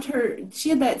 I loved her. She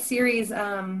had that series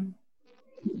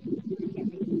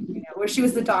where she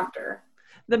was the doctor.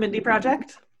 The Mindy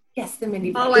Project? Yes, the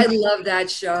Mindy Project. Oh, I love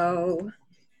that show.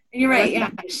 And you're right, yeah.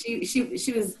 She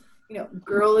was, you know,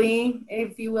 girly,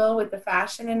 if you will, with the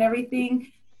fashion and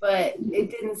everything, but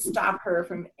it didn't stop her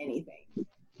from anything.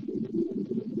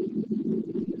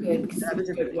 Good, because that was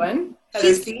a good one.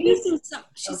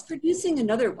 She's producing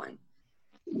another one.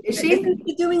 Is she? Isn't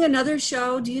she doing another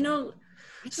show? Do you know?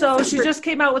 So she just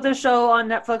came out with a show on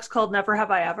Netflix called Never Have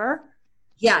I Ever.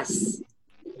 Yes.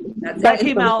 That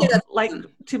came out like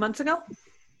 2 months ago.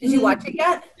 Did you watch it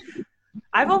yet?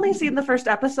 I've only seen the first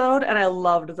episode and I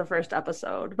loved the first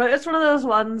episode, but it's one of those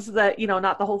ones that, you know,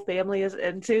 not the whole family is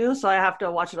into, so I have to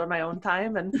watch it on my own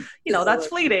time, and, you know, that's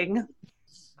fleeting.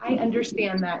 I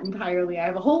understand that entirely. I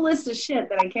have a whole list of shit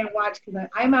that I can't watch because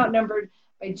I'm outnumbered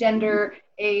by gender,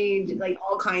 age, like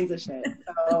all kinds of shit.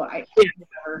 So I can't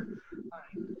never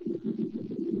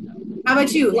find. How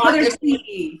about you, Heather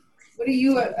C? What are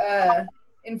you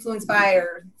influenced by,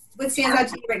 or what stands out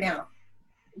to you right now?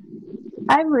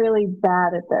 I'm really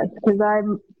bad at this because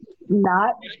I'm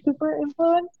not super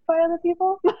influenced by other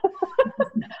people.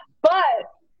 But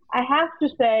I have to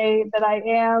say that I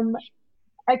am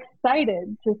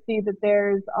excited to see that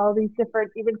there's all these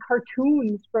different, even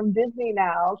cartoons from Disney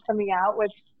now coming out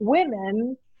with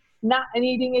women not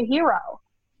needing a hero.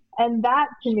 And that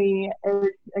to me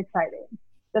is exciting.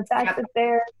 The fact that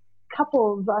there's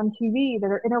couples on TV that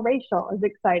are interracial is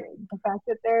exciting. The fact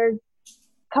that there's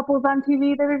couples on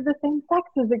TV that are the same sex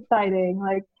is exciting.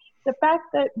 Like the fact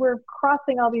that we're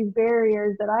crossing all these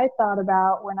barriers that I thought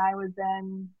about when I was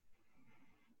in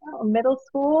middle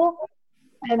school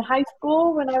and high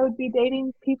school, when I would be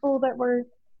dating people that were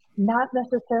not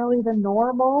necessarily the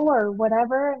normal or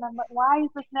whatever. And I'm like, why is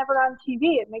this never on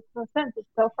TV? It makes no sense. It's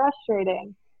so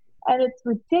frustrating. And it's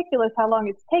ridiculous how long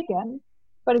it's taken,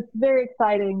 but it's very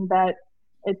exciting that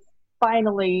it's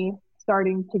finally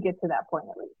starting to get to that point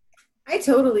at least. I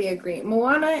totally agree.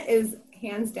 Moana is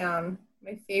hands down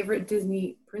my favorite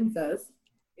Disney princess.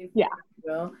 If you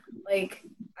will. Like,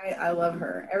 I love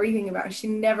her. Everything about her. She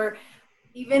never,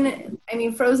 even, I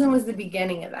mean, Frozen was the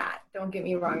beginning of that. Don't get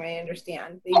me wrong. I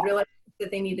understand. They realized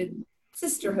that they needed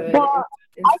sisterhood. Well, I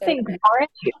instead think of,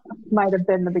 Brave might have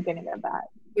been the beginning of that.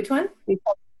 which one?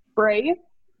 Because Brave.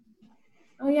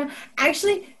 Oh yeah.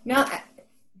 Actually, now that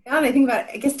I think about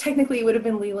it, I guess technically it would have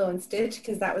been Lilo and Stitch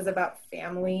because that was about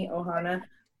family, Ohana.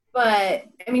 But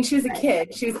I mean, she was a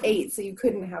kid. She was 8, so you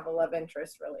couldn't have a love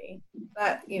interest really.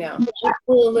 But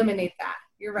we'll eliminate that.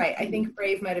 You're right. I think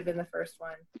Brave might have been the first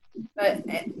one. But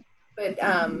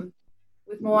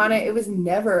with Moana, it was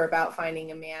never about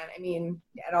finding a man. I mean,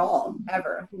 at all,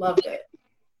 ever. Loved it.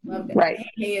 Right.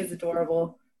 He is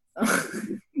adorable.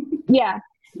 Yeah.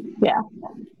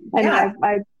 I know.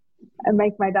 Yeah. I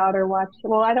make my daughter watch.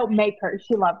 Well, I don't make her.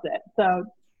 She loves it. So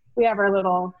we have our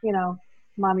little,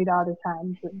 mommy daughter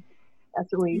times, and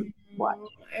that's what we watch.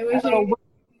 I wish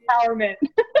empowerment.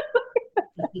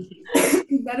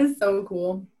 That is so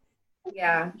cool.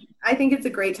 Yeah, I think it's a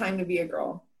great time to be a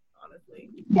girl. Honestly,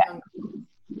 yeah.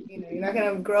 You're not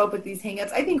gonna grow up with these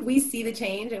hangups. I think we see the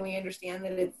change and we understand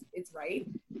that it's right,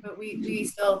 but we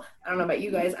still. I don't know about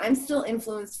you guys. I'm still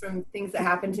influenced from things that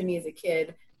happened to me as a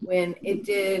kid when it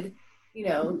did.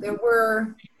 There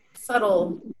were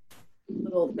subtle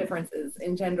little differences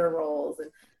in gender roles,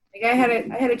 and like I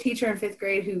had a teacher in 5th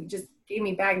grade who just gave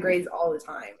me bad grades all the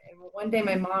time. And one day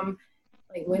my mom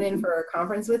went in for a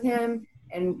conference with him,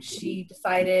 and she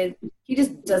decided he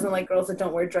just doesn't like girls that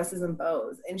don't wear dresses and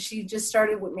bows, and she just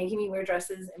started making me wear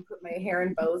dresses and put my hair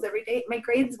in bows every day. My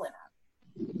grades went up.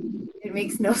 It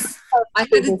makes no sense. I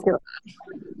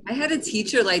had a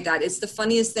teacher like that. It's the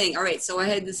funniest thing. All right, so I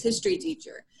had this history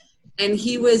teacher. And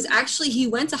he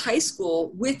went to high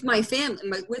school with my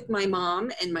family, with my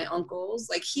mom and my uncles.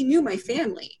 Like, he knew my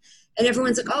family. And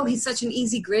everyone's like, oh, he's such an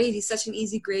easy grade. He's such an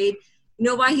easy grade. You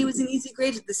know why he was an easy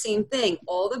grade? The same thing.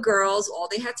 All the girls, all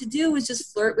they had to do was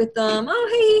just flirt with them. Oh,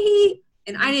 hey.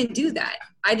 And I didn't do that.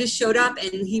 I just showed up,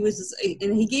 and he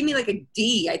gave me like a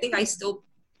D. I think that's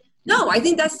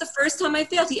the first time I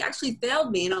failed. He actually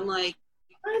failed me. And I'm like,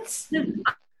 what?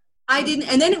 I didn't,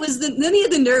 and then then he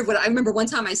had the nerve. But I remember one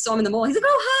time I saw him in the mall. He's like,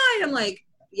 "Oh, hi!" I'm like,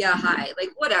 "Yeah, hi."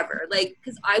 Like, whatever. Like,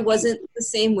 because I wasn't the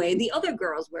same way the other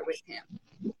girls were with him.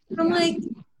 I'm like,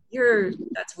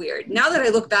 that's weird. Now that I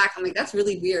look back, I'm like, that's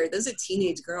really weird. Those are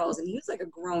teenage girls, and he was like a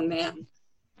grown man.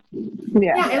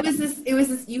 Yeah, it was this.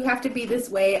 You have to be this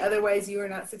way, otherwise you are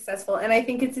not successful. And I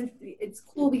think it's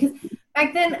cool because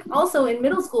back then, also in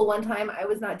middle school, one time I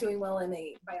was not doing well in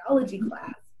a biology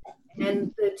class.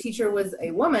 And the teacher was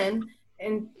a woman,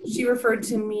 and she referred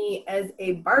to me as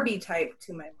a Barbie type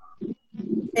to my mom.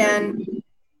 And,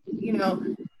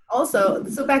 also,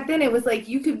 so back then it was like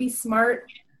you could be smart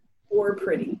or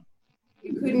pretty.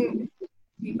 You couldn't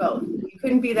be both. You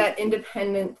couldn't be that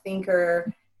independent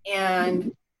thinker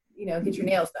and, get your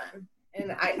nails done.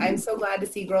 And I'm so glad to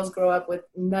see girls grow up with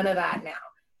none of that now.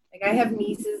 Like, I have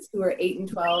nieces who are 8 and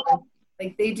 12,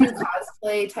 and, they do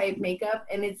cosplay type makeup,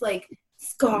 and it's like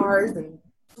scars and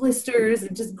blisters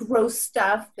and just gross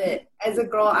stuff that as a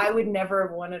girl I would never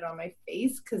have wanted on my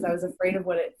face because I was afraid of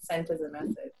what it sent as a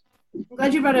message. I'm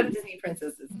glad you brought up Disney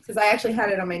princesses because I actually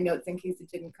had it on my notes in case it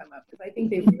didn't come up because I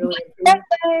think they've really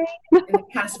improved in the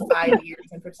past 5 years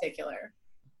in particular.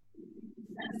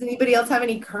 Does anybody else have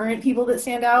any current people that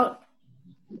stand out?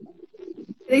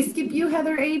 Did they skip you,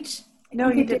 Heather H? No,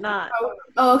 you did not.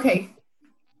 Oh, okay.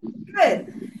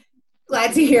 Good.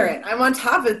 Glad to hear it. I'm on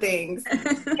top of things.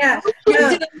 Yeah. You're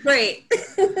doing great.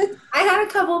 I had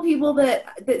a couple of people that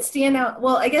stand out.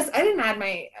 Well, I guess I didn't add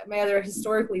my other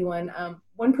historically one.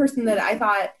 One person that I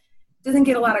thought doesn't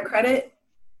get a lot of credit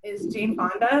is Jane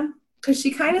Fonda because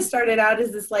she kind of started out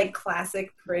as this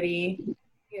classic pretty,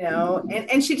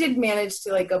 and she did manage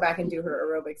to go back and do her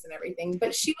aerobics and everything.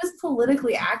 But she was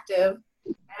politically active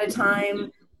at a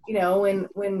time,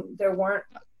 when there weren't.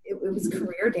 It was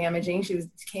career damaging. She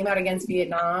came out against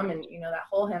Vietnam and, that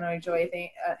whole Hanoi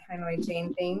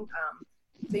Jane thing.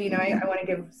 So, I want to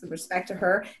give some respect to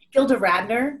her. Gilda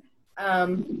Radner,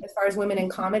 as far as women in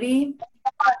comedy,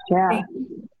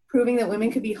 proving that women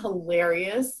could be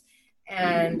hilarious.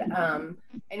 And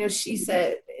I know she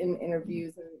said in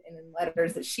interviews and in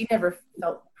letters that she never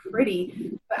felt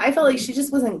pretty, but I felt like she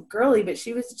just wasn't girly, but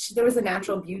there was a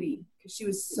natural beauty because she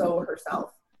was so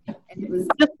herself. And it was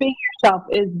just being yourself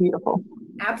is beautiful.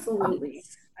 Absolutely.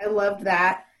 I loved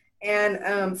that.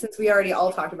 And since we already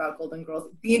all talked about Golden Girls,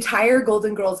 the entire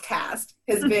Golden Girls cast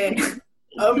has been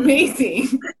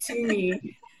amazing to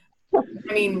me.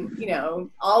 I mean,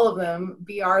 all of them,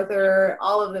 B. Arthur,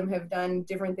 all of them have done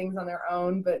different things on their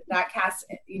own, but that cast,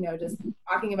 just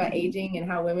talking about aging and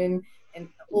how women and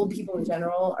old people in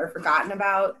general are forgotten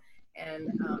about.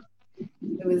 And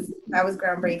that was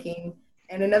groundbreaking.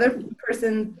 And another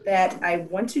person that I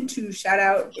wanted to shout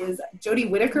out is Jodie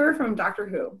Whittaker from Doctor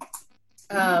Who.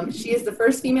 She is the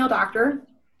first female doctor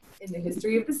in the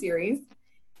history of the series.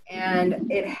 And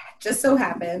it just so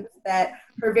happens that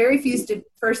her very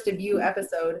first debut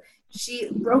episode, she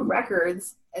broke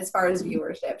records as far as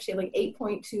viewership. She had like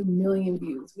 8.2 million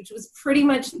views, which was pretty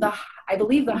much I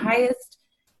believe the highest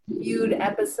viewed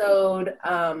episode,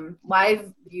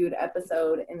 live viewed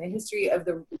episode in the history of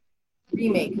the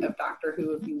remake of Doctor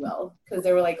Who, if you will, because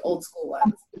they were like old school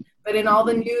ones. But in all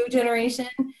the new generation,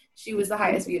 she was the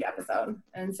highest viewed episode.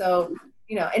 And so,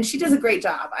 and she does a great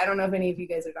job. I don't know if any of you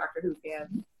guys are Doctor Who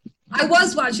fans. I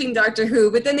was watching Doctor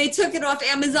Who, but then they took it off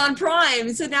Amazon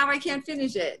Prime, so now I can't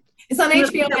finish it. It's on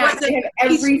HBO Max. They have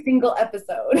every single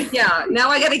episode. Yeah, now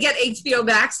I got to get HBO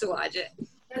Max to watch it.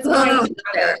 That's what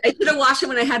I should have watched it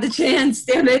when I had the chance,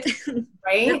 damn it.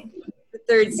 Right? The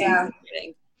third season. Yeah.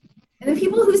 And the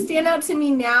people who stand out to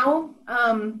me now,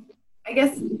 I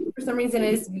guess for some reason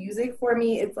it is music for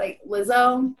me. It's like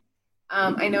Lizzo.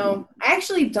 I know, I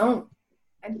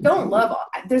don't love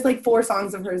there's like 4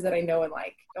 songs of hers that I know and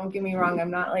like. Don't get me wrong,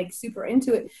 I'm not like super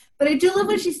into it. But I do love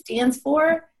what she stands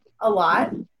for a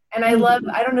lot. And I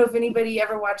don't know if anybody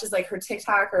ever watches like her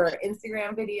TikTok or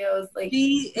Instagram videos. Like,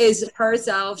 she is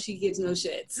herself. She gives no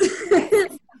shits.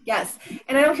 Yes.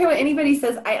 And I don't care what anybody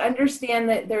says. I understand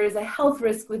that there is a health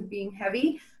risk with being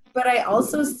heavy, but I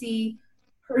also see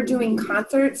her doing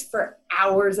concerts for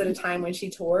hours at a time when she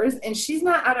tours, and she's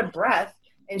not out of breath,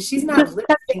 and she's not lip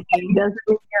syncing. Doesn't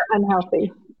mean you're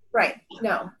unhealthy. Right.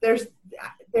 No. There's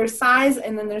size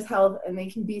and then there's health, and they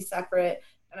can be separate.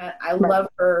 And I love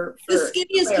her. The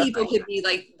skinniest people could be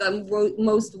like the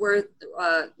most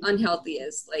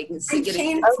unhealthiest. Like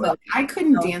I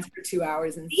couldn't dance for 2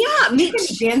 hours. And me. I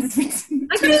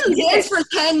couldn't dance for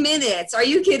 10 minutes. Are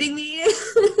you kidding me?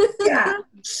 Yeah,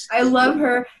 I love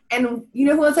her. And you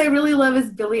know who else I really love is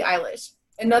Billie Eilish.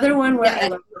 Another one where I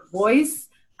love her voice.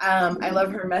 I love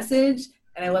her message,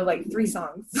 and I love like 3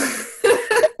 songs.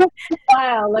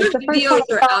 Wow, like the first time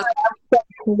I was like,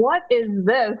 what is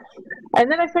this?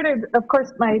 And then I started, of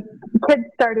course, my kids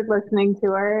started listening to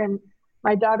her, and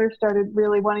my daughter started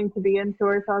really wanting to be into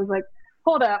her. So I was like,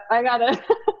 hold up, I gotta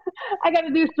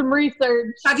do some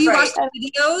research. Have you watched the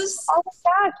videos? Oh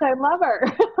my gosh, I love her.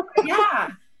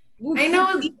 Yeah, I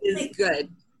know it's good.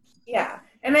 Yeah,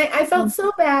 and I felt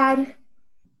so bad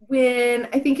when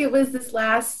I think it was this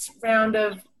last round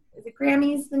of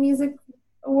Grammys, the music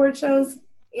award shows.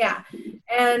 Yeah,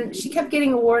 and she kept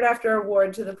getting award after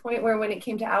award to the point where when it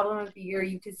came to Album of the Year,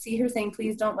 you could see her saying,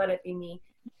 "Please don't let it be me,"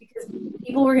 because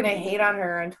people were going to hate on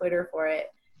her on Twitter for it.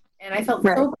 And I felt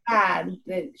so bad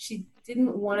that she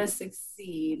didn't want to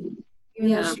succeed,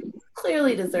 even though she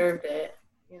clearly deserved it.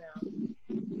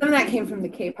 Some of that came from the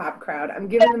K-pop crowd. I'm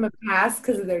giving them a pass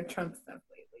because of their Trump stuff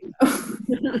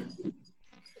lately.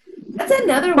 That's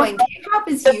another one. K-pop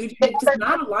is huge, but it does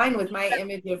not align with my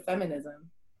image of feminism.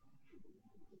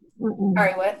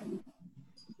 Sorry, what?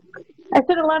 I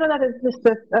said a lot of that is just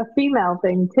a female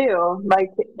thing too.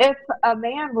 Like if a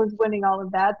man was winning all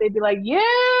of that, they'd be like,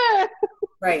 "Yeah,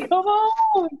 right, come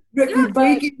on, record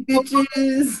breaking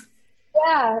bitches."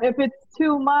 Yeah, if it's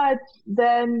too much,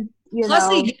 then Plus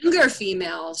a younger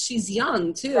female, she's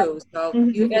young too, so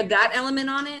you add that element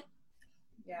on it.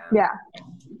 Yeah.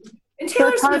 And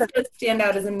Taylor Swift does stand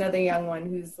out as another young one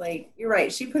who's like, you're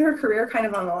right. She put her career kind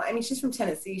of on the line. I mean, she's from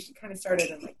Tennessee. She kind of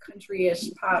started in like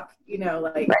country-ish pop,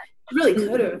 like she really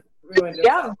could have ruined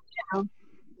herself.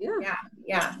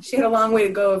 Yeah. She had a long way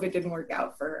to go if it didn't work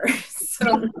out for her.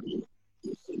 So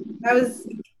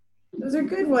those are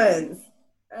good ones.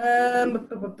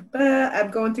 I'm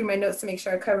going through my notes to make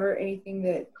sure I cover anything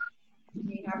that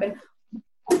may happen.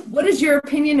 What is your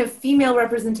opinion of female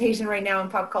representation right now in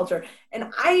pop culture?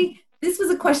 And this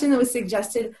was a question that was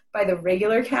suggested by the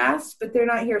regular cast, but they're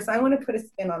not here, so I want to put a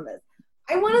spin on this.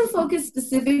 I want to focus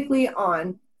specifically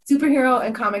on superhero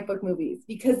and comic book movies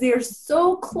because they are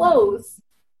so close,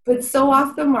 but so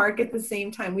off the mark at the same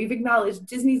time. We've acknowledged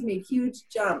Disney's made huge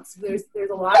jumps. There's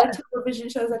a lot of television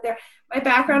shows out there. My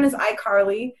background is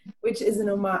iCarly, which is an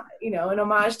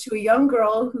homage to a young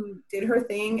girl who did her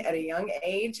thing at a young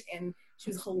age, and she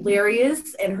was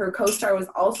hilarious, and her co-star was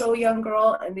also a young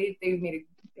girl, and they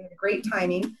had a great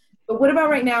timing. But what about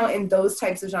right now in those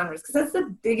types of genres? Because that's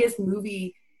the biggest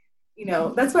movie,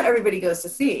 that's what everybody goes to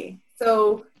see.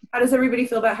 So how does everybody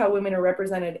feel about how women are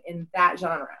represented in that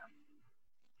genre?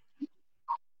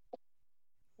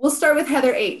 We'll start with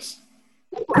Heather H.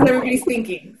 Because everybody's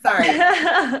thinking. Sorry.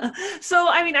 So,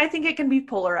 I mean, I think it can be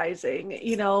polarizing.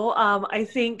 I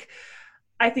think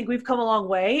I think we've come a long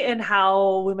way in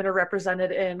how women are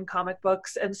represented in comic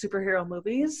books and superhero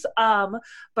movies.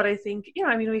 But I think,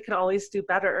 we can always do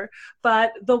better.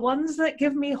 But the ones that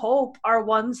give me hope are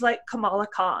ones like Kamala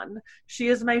Khan. She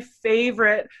is my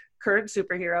favorite current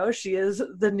superhero. She is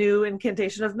the new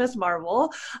incantation of Miss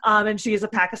Marvel, and she is a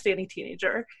Pakistani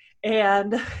teenager.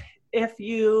 And if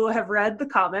you have read the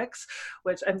comics,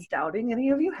 which I'm doubting any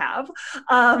of you have,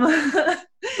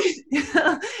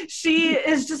 she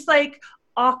is just like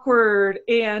awkward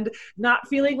and not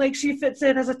feeling like she fits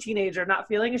in as a teenager, not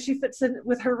feeling as she fits in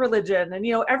with her religion, and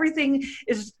everything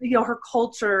is her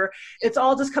culture, it's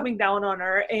all just coming down on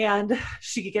her, and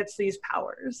she gets these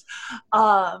powers,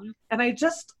 and I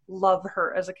just love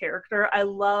her as a character.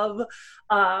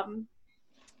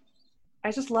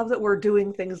 I just love that we're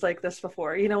doing things like this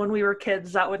before. When we were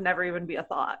kids, that would never even be a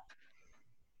thought.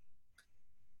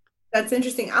 That's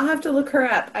interesting. I'll have to look her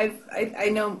up. I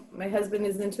know my husband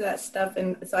is into that stuff,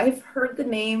 and so I've heard the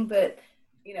name, but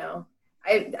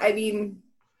I mean,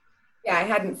 yeah, I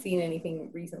hadn't seen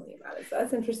anything recently about it, so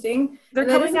that's interesting. They're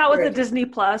coming out with a Disney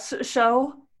Plus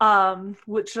show,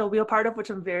 which she'll be a part of, which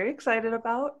I'm very excited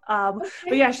about. Okay.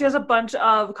 But yeah, she has a bunch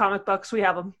of comic books. We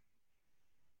have them.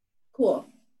 Cool.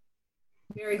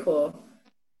 Very cool.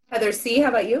 Heather C., how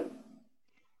about you?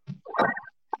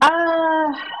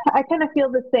 I kind of feel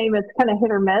the same. It's kind of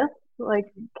hit or miss.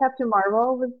 Like Captain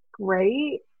Marvel was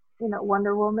great.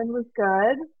 Wonder Woman was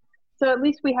good. So at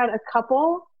least we had a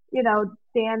couple,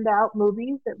 standout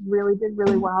movies that really did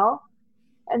really well.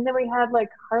 And then we had like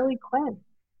Harley Quinn.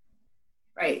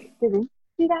 Right. Did you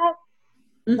see that?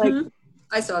 Mm-hmm. Like,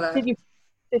 I saw that. Did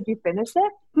you finish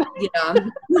it? Yeah,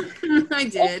 I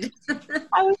did.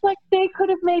 I was like, they could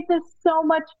have made this so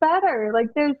much better.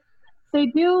 Like they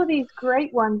do these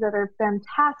great ones that are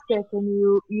fantastic,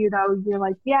 and you're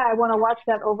like, yeah, I want to watch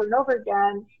that over and over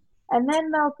again. And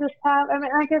then they'll just have,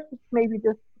 I guess it's maybe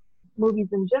just movies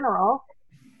in general,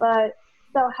 but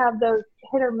they'll have those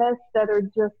hit or miss that are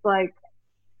just like,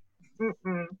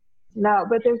 no.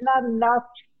 But there's not enough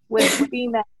with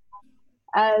female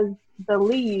as the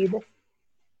lead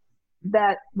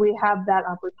that we have that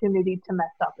opportunity to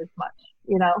mess up as much,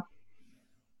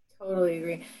 Totally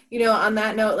agree. On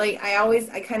that note, like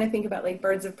I kind of think about like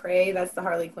Birds of Prey. That's the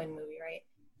Harley Quinn movie, right?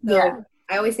 So yeah.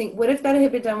 I always think, what if that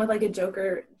had been done with like a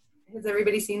Joker? Has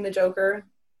everybody seen the Joker?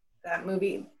 That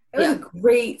movie. It was a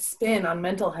great spin on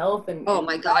mental health and. Oh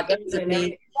my God, that was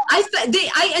amazing.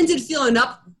 I ended feeling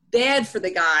bad for the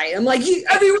guy. I'm like,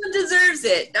 everyone deserves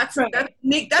it. That's right.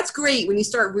 That's great when you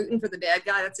start rooting for the bad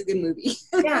guy. That's a good movie.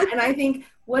 Yeah, and I think,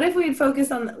 what if we'd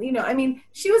focus on,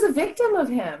 she was a victim of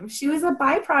him. She was a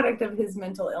byproduct of his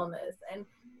mental illness. And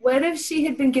what if she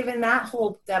had been given that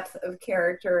whole depth of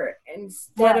character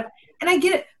instead of, and I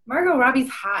get it, Margot Robbie's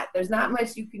hot. There's not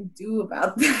much you can do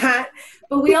about that.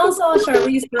 But we all saw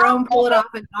Charlize Theron pull it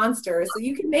off in Monster, so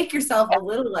you can make yourself a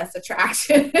little less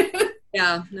attractive.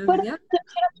 Yeah. But she doesn't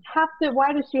have to.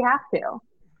 Why does she have to?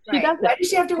 She doesn't. Why does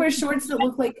she have to wear shorts that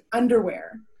look like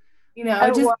underwear?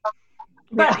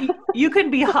 But you can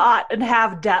be hot and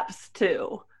have depth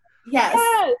too. Yes.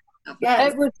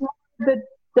 It was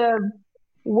the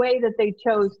way that they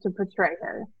chose to portray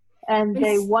her, and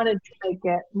they wanted to make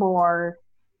it more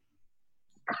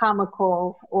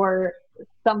comical or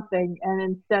something, and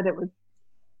instead it was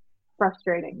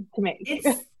frustrating to me.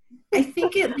 I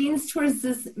think it leans towards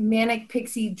this manic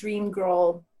pixie dream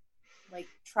girl like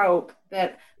trope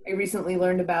that I recently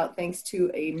learned about thanks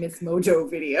to a Miss Mojo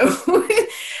video.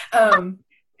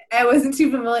 I wasn't too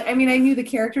familiar. I knew the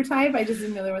character type. I just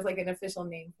didn't know there was like an official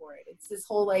name for it. It's this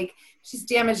whole like, she's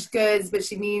damaged goods, but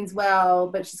she means well,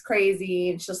 but she's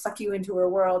crazy and she'll suck you into her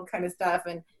world kind of stuff.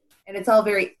 And it's all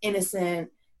very innocent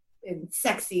and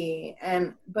sexy.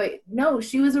 But no,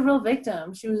 she was a real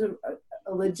victim. She was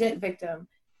a legit victim.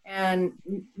 And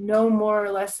no more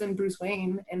or less than Bruce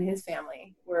Wayne and his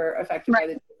family were affected by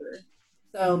the Joker.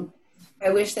 So I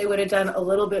wish they would have done a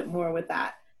little bit more with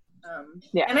that.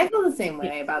 And I feel the same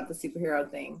way about the superhero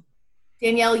thing.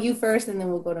 Danielle, you first, and then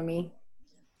we'll go to me.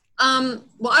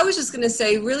 Well, I was just going to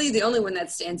say, really the only one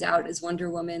that stands out is Wonder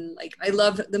Woman. Like, I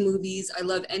love the movies. I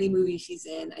love any movie she's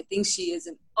in. I think she is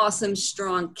an awesome,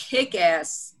 strong,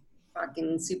 kick-ass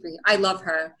fucking superhero. I love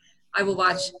her. I will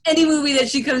watch any movie that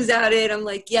she comes out in. I'm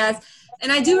like, yes. And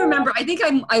I do remember, I think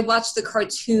I watched the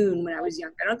cartoon when I was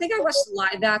younger. I don't think I watched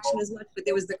live action as much, but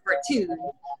there was the cartoon.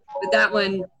 But that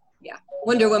one, yeah,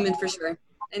 Wonder Woman for sure.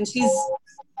 And she's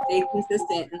stayed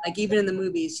consistent. And like, even in the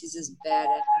movies, she's just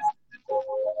badass.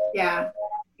 Yeah.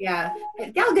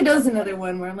 Gal Gadot's another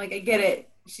one where I'm like, I get it.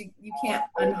 You can't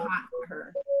unhot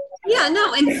her. Yeah,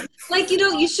 no, and like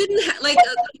you shouldn't like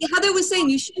Heather was saying,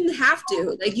 you shouldn't have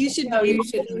to. Like you should. No, you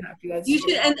shouldn't have to. That's You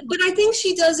true. should, but I think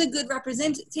she does a good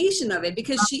representation of it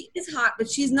because she is hot, but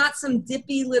she's not some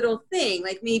dippy little thing.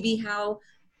 Like maybe how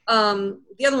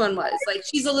the other one was. Like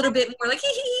she's a little bit more like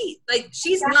hee hee hee. Like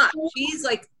she's not. She's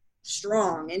like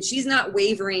strong, and she's not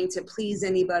wavering to please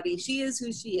anybody. She is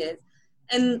who she is,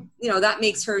 and that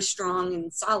makes her strong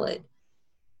and solid.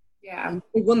 Yeah,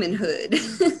 womanhood.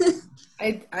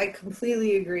 I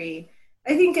completely agree.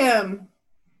 I think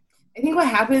what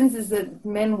happens is that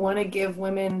men want to give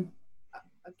women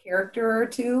a character or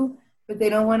two, but they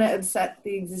don't want to upset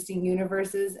the existing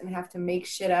universes and have to make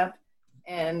shit up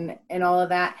and all of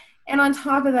that. And on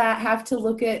top of that, have to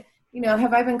look at,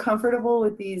 have I been comfortable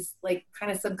with these like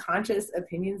kind of subconscious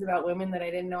opinions about women that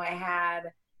I didn't know I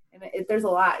had? And there's a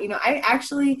lot. I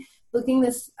actually looking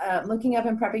up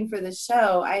and prepping for this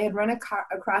show, I had run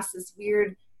across this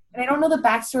weird, and I don't know the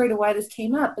backstory to why this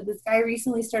came up, but this guy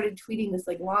recently started tweeting this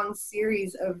like long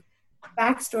series of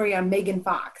backstory on Megan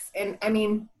Fox. And I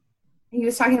mean, he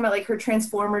was talking about like her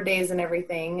Transformer days and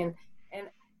everything. And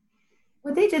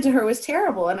what they did to her was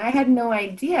terrible. And I had no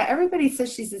idea. Everybody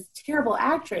says she's this terrible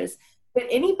actress, but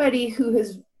anybody who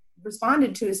has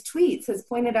responded to his tweets has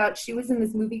pointed out she was in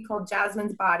this movie called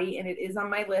Jasmine's Body, and it is on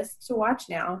my list to watch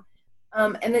now.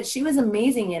 And that she was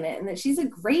amazing in it and that she's a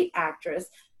great actress.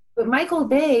 But Michael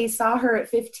Bay saw her at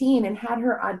 15 and had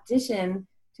her audition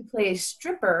to play a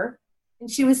stripper.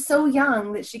 And she was so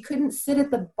young that she couldn't sit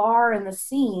at the bar in the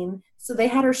scene. So they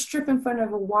had her strip in front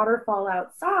of a waterfall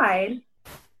outside.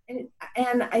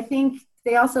 And I think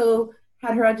they also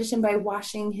had her audition by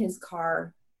washing his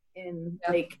car in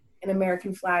like an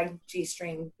American flag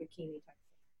G-string bikini type.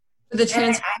 The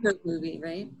Transformers movie,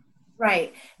 right?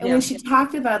 Right. And when she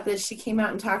talked about this, she came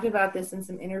out and talked about this in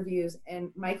some interviews.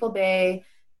 And Michael Bay,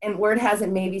 and word has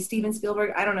it maybe Steven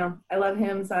Spielberg, I don't know. I love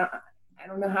him, so I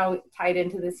don't know how tied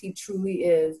into this he truly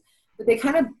is. But they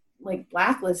kind of like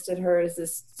blacklisted her as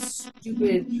this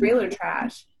stupid trailer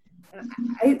trash.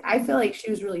 And I feel like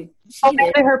she was really cheated.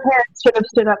 Maybe her parents should have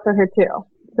stood up for her too.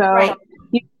 So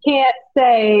you can't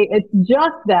say it's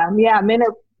just them. Yeah, men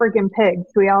are freaking pigs.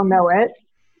 We all know it.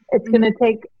 It's going to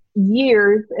take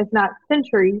years, if not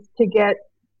centuries, to get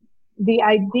the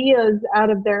ideas out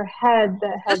of their head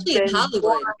that have been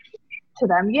born to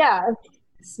them. Yes,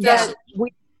 that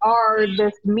we are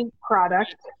this meat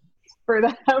product for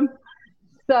them.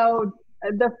 So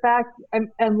the fact,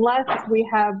 unless we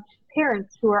have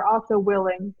parents who are also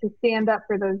willing to stand up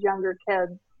for those younger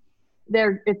kids,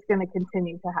 it's going to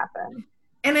continue to happen.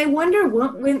 And I wonder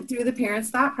what went through the parents'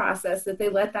 thought process that they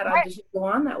let that audition go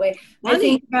on that way. I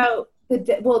think about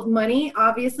money,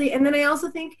 obviously. And then I also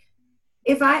think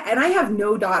I have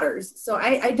no daughters, so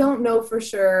I don't know for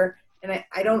sure. And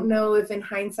I don't know if in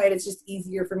hindsight, it's just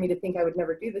easier for me to think I would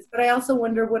never do this. But I also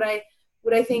wonder would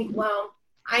I think, well,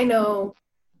 I know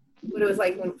what it was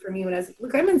like for me when I was,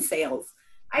 look, I'm in sales.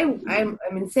 I'm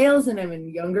in sales and I'm in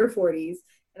younger 40s.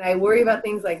 And I worry about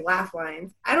things like laugh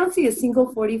lines. I don't see a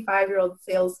single 45-year-old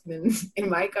salesman in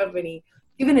my company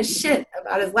giving a shit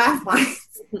about his laugh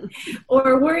lines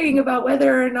or worrying about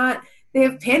whether or not they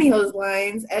have pantyhose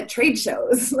lines at trade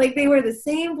shows. Like they wear the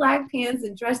same black pants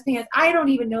and dress pants. I don't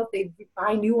even know if they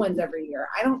buy new ones every year.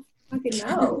 I don't fucking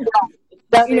know.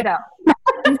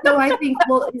 And so I think,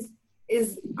 well,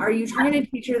 are you trying to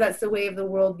teach her that's the way of the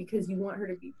world because you want her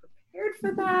to be prepared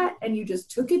for that and you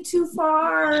just took it too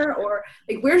far? Or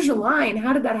like, where's your line?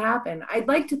 How did that happen? I'd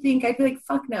like to think, I'd be like,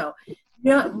 fuck no.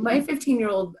 My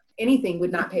 15-year-old anything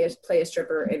would not play a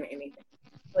stripper in anything,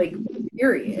 like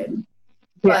period.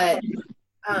 But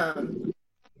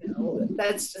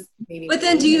that's just maybe. But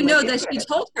then, do you know that she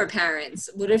told her parents?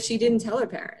 What if she didn't tell her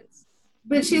parents?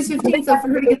 But she was 15, so for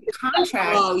her to get the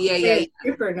contract, a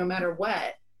stripper, no matter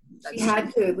what, she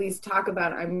had to at least talk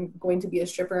about I'm going to be a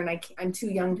stripper and I'm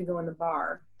too young to go in the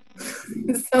bar.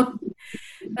 So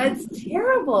that's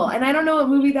terrible. And I don't know what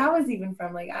movie that was even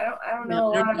from. Like I don't know a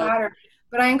lot about her.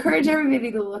 But I encourage everybody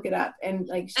to look it up and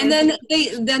like. And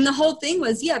then the whole thing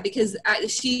was because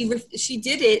she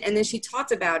did it and then she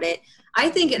talked about it. I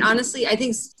think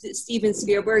Steven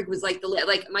Spielberg was like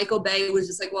Michael Bay was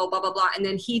just like, well, blah blah blah, and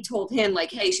then he told him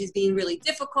like, hey, she's being really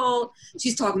difficult.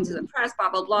 She's talking to the press, blah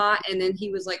blah blah, and then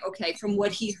he was like, okay, from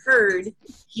what he heard,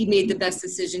 he made the best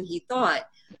decision he thought.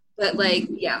 But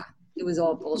it was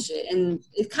all bullshit, and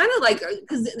it kind of like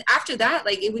because after that,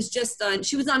 like it was just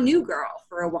she was on New Girl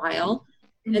for a while.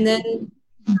 And then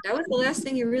that was the last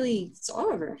thing you really saw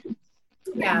of her.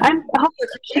 Yeah. I'm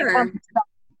hoping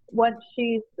once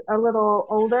she's a little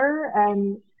older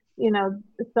and,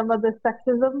 some of the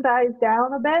sexism dies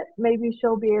down a bit, maybe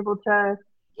she'll be able to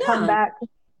come back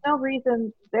no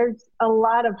reason. There's a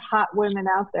lot of hot women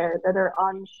out there that are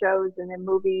on shows and in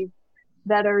movies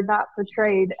that are not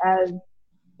portrayed as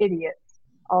idiots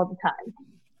all the time.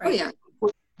 Oh yeah.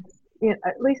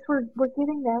 At least we're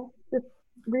getting there. Just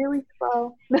really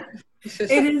slow.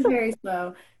 It is very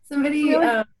slow. Somebody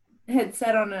had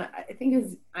said I think it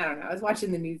was, I don't know, I was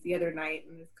watching the news the other night,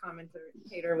 and this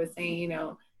commentator was saying,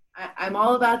 I'm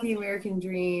all about the American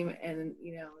dream, and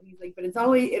he's like, but it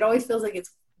always feels like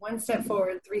it's one step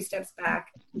forward, 3 steps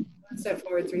back, 1 step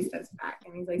forward, 3 steps back.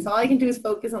 And he's like, so all I can do is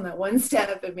focus on that one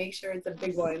step and make sure it's a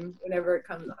big one whenever it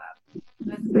comes up.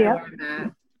 That's where I'm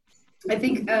at. I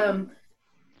think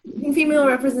female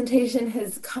representation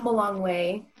has come a long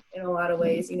way in a lot of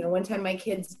ways. One time my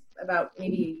kids, about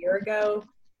maybe a year ago,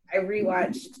 I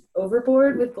rewatched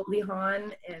Overboard with Goldie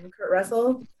Hawn and Kurt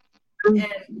Russell. And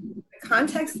the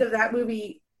context of that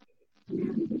movie,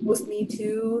 post Me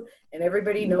Too, and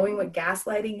everybody knowing what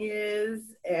gaslighting is,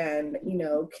 and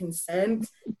consent.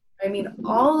 I mean,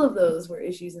 all of those were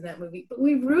issues in that movie, but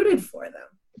we rooted for them.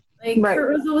 Like,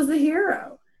 Kurt Russell was the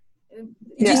hero.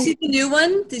 Did you see the new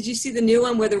one? Did you see the new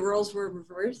one where the roles were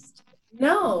reversed?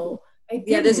 No, I didn't.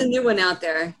 Yeah, there's a new one out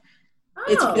there. Oh.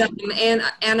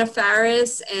 It's Anna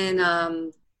Faris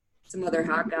and some other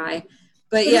hot guy.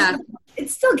 But yeah.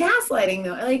 It's still gaslighting,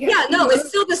 though. Like, it's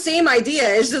still the same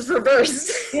idea. It's just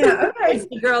reversed. Yeah, okay. It's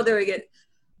the girl doing it.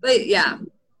 But yeah.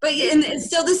 But and it's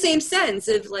still the same sense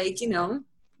of, like,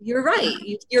 you're right.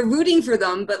 You're rooting for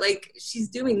them, but, like,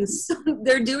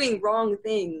 they're doing wrong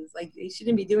things. Like, they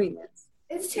shouldn't be doing this.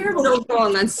 It's terrible. It's so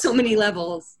wrong on so many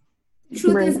levels. The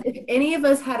truth is, if any of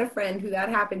us had a friend who that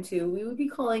happened to, we would be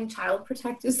calling Child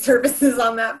Protective Services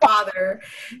on that father,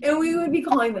 and we would be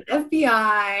calling the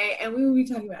FBI, and we would be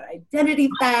talking about identity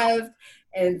theft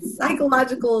and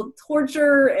psychological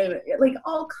torture and, like,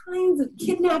 all kinds of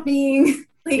kidnapping,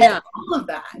 all of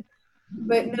that.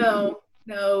 But no,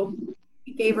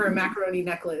 he gave her a macaroni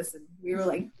necklace, and we were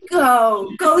like, go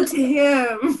to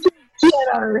him.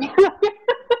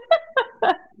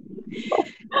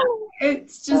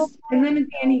 It's just, and then at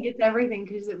the end he gets everything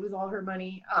because it was all her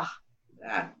money.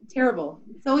 Terrible.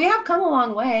 So we have come a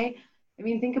long way. I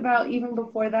mean, think about even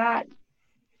before that.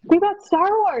 Think about Star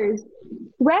Wars.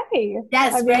 Rey.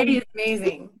 Yes, Rey is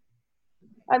amazing.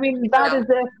 I mean, not as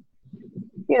if,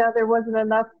 there wasn't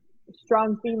enough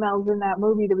strong females in that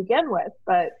movie to begin with,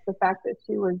 but the fact that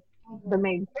she was the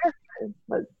main character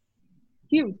was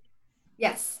huge.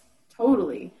 Yes,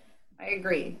 totally. I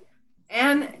agree.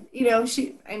 And,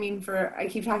 I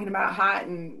keep talking about hot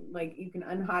and, like, you can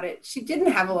unhot it. She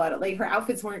didn't have a lot of, like, her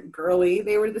outfits weren't girly.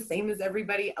 They were the same as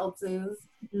everybody else's.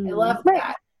 I love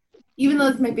that. Even though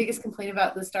it's my biggest complaint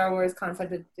about the Star Wars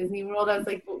concept at Disney World, I was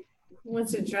like, well, who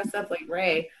wants to dress up like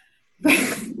Rey?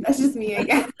 That's just me, I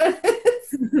guess.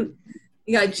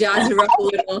 You got jazz it up a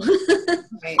little.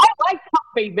 Right. I like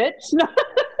comfy, bitch.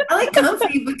 I like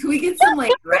comfy, but can we get some,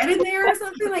 like, red in there or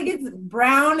something? Like, it's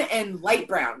brown and light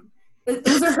brown.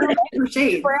 Those are her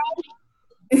shades.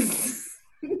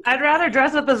 I'd rather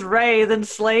dress up as Rey than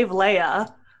Slave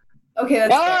Leia. Okay,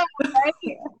 that's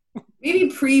fair. Maybe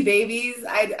pre-babies.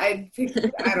 I'd pick.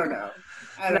 I don't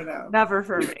know. Never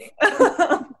for me.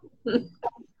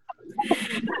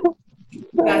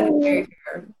 That's very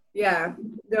fair. Yeah.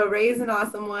 No, Rey's an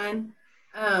awesome one.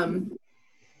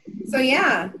 So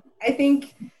yeah, I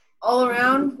think all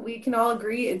around we can all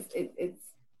agree it's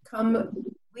come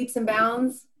leaps and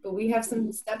bounds, but we have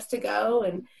some steps to go,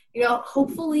 and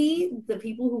hopefully the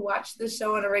people who watch this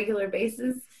show on a regular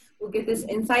basis will get this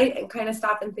insight and kind of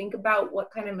stop and think about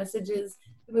what kind of messages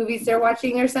the movies they're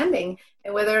watching are sending,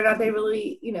 and whether or not they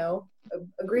really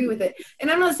agree with it.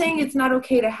 And I'm not saying it's not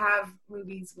okay to have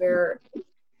movies where,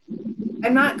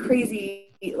 I'm not crazy,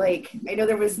 like, I know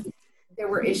there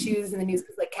were issues in the news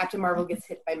because, like, Captain Marvel gets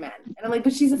hit by men, and I'm like,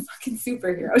 but she's a fucking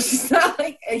superhero. She's not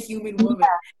like a human woman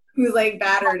who's, like,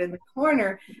 battered in the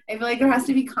corner. I feel like there has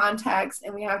to be context,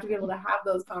 and we have to be able to have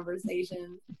those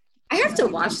conversations. I have to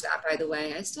watch that, by the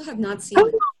way. I still have not seen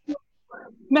it.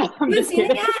 No, I'm just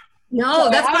kidding. No,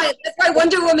 that's why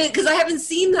Wonder Woman, because I haven't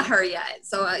seen her yet.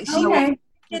 So she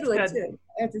did one too.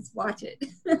 I have to watch it.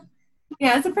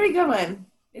 Yeah, it's a pretty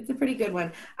good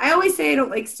one. I always say I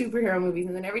don't like superhero movies,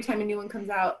 and then every time a new one comes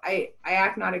out, I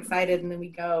act not excited, and then we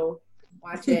go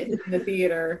watch it in the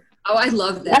theater. Oh, I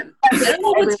love them. I don't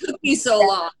know what took me so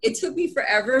long. It took me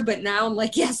forever, but now I'm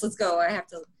like, yes, let's go. I have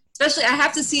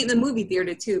to see it in the movie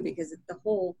theater too, because it's the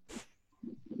whole.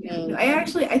 I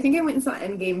think I went and saw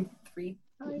Endgame 3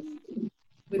 times.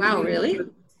 Wow, really?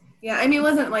 Yeah, I mean, it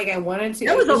wasn't like I wanted to.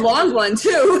 That was a long one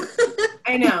too.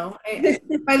 I know.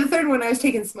 By the third one, I was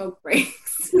taking smoke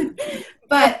breaks.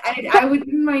 But I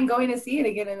wouldn't mind going to see it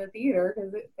again in the theater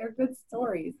because they're good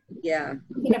stories. Yeah.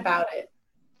 Thinking about it,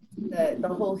 the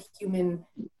whole human,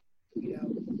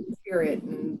 spirit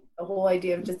and the whole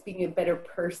idea of just being a better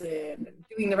person and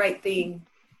doing the right thing.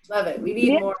 Love it. We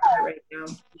need more of it right now.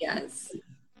 Yes.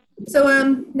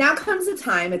 So now comes the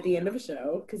time at the end of a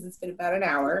show, because it's been about an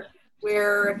hour,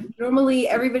 where normally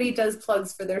everybody does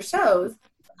plugs for their shows.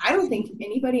 I don't think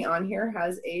anybody on here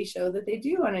has a show that they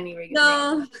do on any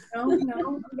regular basis.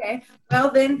 No? Okay.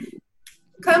 Well, then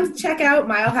come check out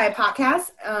Mile High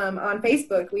Podcast. On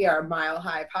Facebook, we are Mile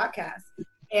High Podcast.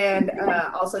 And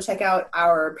also check out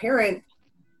our parent,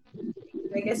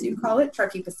 I guess you'd call it,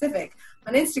 Truckee Pacific.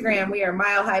 On Instagram, we are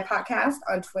Mile High Podcast.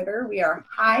 On Twitter, we are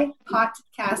High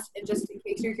Podcast. And just in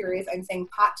case you're curious, I'm saying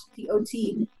pot,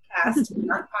 P-O-T, cast,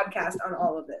 not podcast on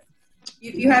all of this.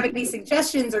 If you have any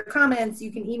suggestions or comments, you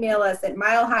can email us at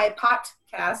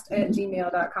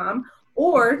milehighpodcast@gmail.com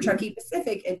or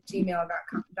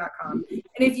truckeepacific@gmail.com. And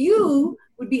if you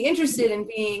would be interested in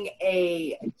being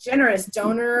a generous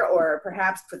donor or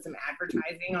perhaps put some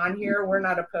advertising on here, we're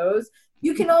not opposed.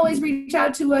 You can always reach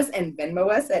out to us and Venmo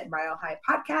us at Mile High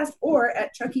Podcast or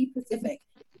at Truckee Pacific.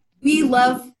 We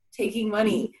love taking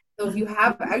money. So if you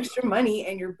have extra money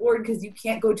and you're bored because you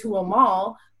can't go to a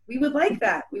mall, we would like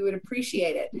that. We would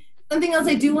appreciate it. Something else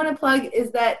I do want to plug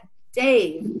is that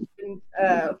Dave,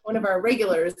 one of our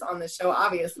regulars on the show,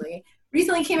 obviously,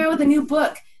 recently came out with a new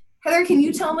book. Heather, can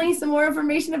you tell me some more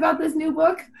information about this new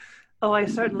book? Oh, I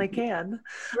certainly can.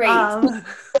 Great.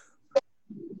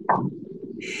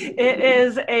 It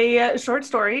is a short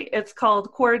story. It's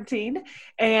called Quarantine,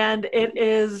 and it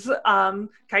is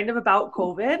kind of about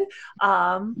COVID.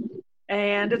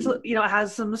 And it's, it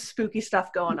has some spooky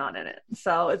stuff going on in it.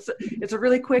 So it's a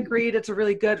really quick read. It's a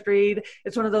really good read.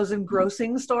 It's one of those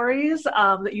engrossing stories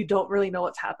that you don't really know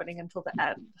what's happening until the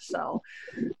end. So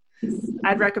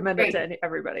I'd recommend it to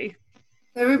everybody.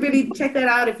 Everybody check that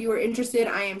out if you are interested.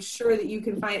 I am sure that you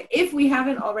can find it. If we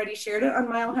haven't already shared it on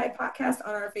Mile High Podcast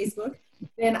on our Facebook,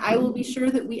 then I will be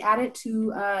sure that we add it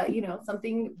to,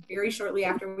 something very shortly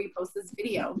after we post this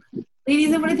video.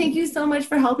 Ladies, I want to thank you so much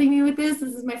for helping me with this.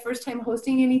 This is my first time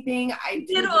hosting anything. I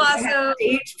did awesome.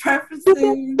 Stage prefaces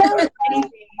or anything.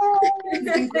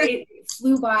 It's been great. It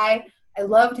flew by. I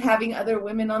loved having other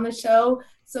women on the show.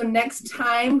 So next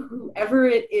time, whoever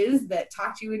it is that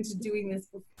talked you into doing this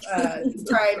time,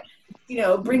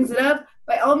 brings it up,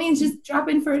 by all means, just drop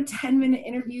in for a 10-minute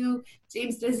interview.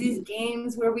 James does these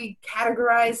games where we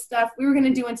categorize stuff. We were going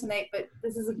to do one tonight, but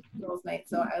this is a girls' night,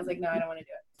 so I was like, no, I don't want to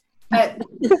do it. But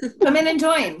come in and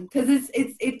join, because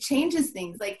it changes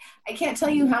things. Like, I can't tell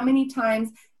you how many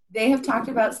times they have talked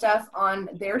about stuff on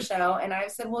their show, and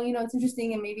I've said, well, it's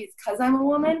interesting, and maybe it's because I'm a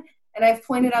woman, and I've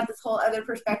pointed out this whole other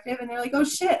perspective, and they're like, oh,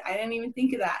 shit, I didn't even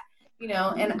think of that,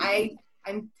 and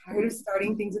I'm tired of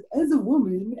starting things with, as a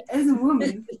woman.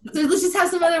 So let's just have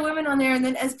some other women on there, and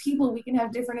then as people, we can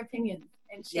have different opinions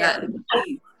and share.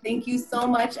 Yeah. Thank you so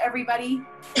much, everybody.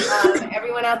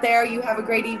 Everyone out there, you have a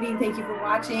great evening. Thank you for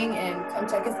watching, and come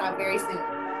check us out very soon.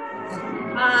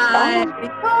 Bye.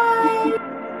 Bye.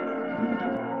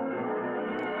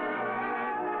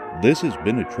 This has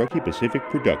been a Truckee Pacific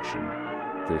production.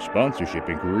 For sponsorship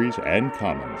inquiries and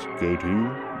comments, go to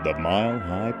the Mile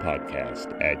High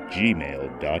Podcast at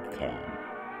gmail.com.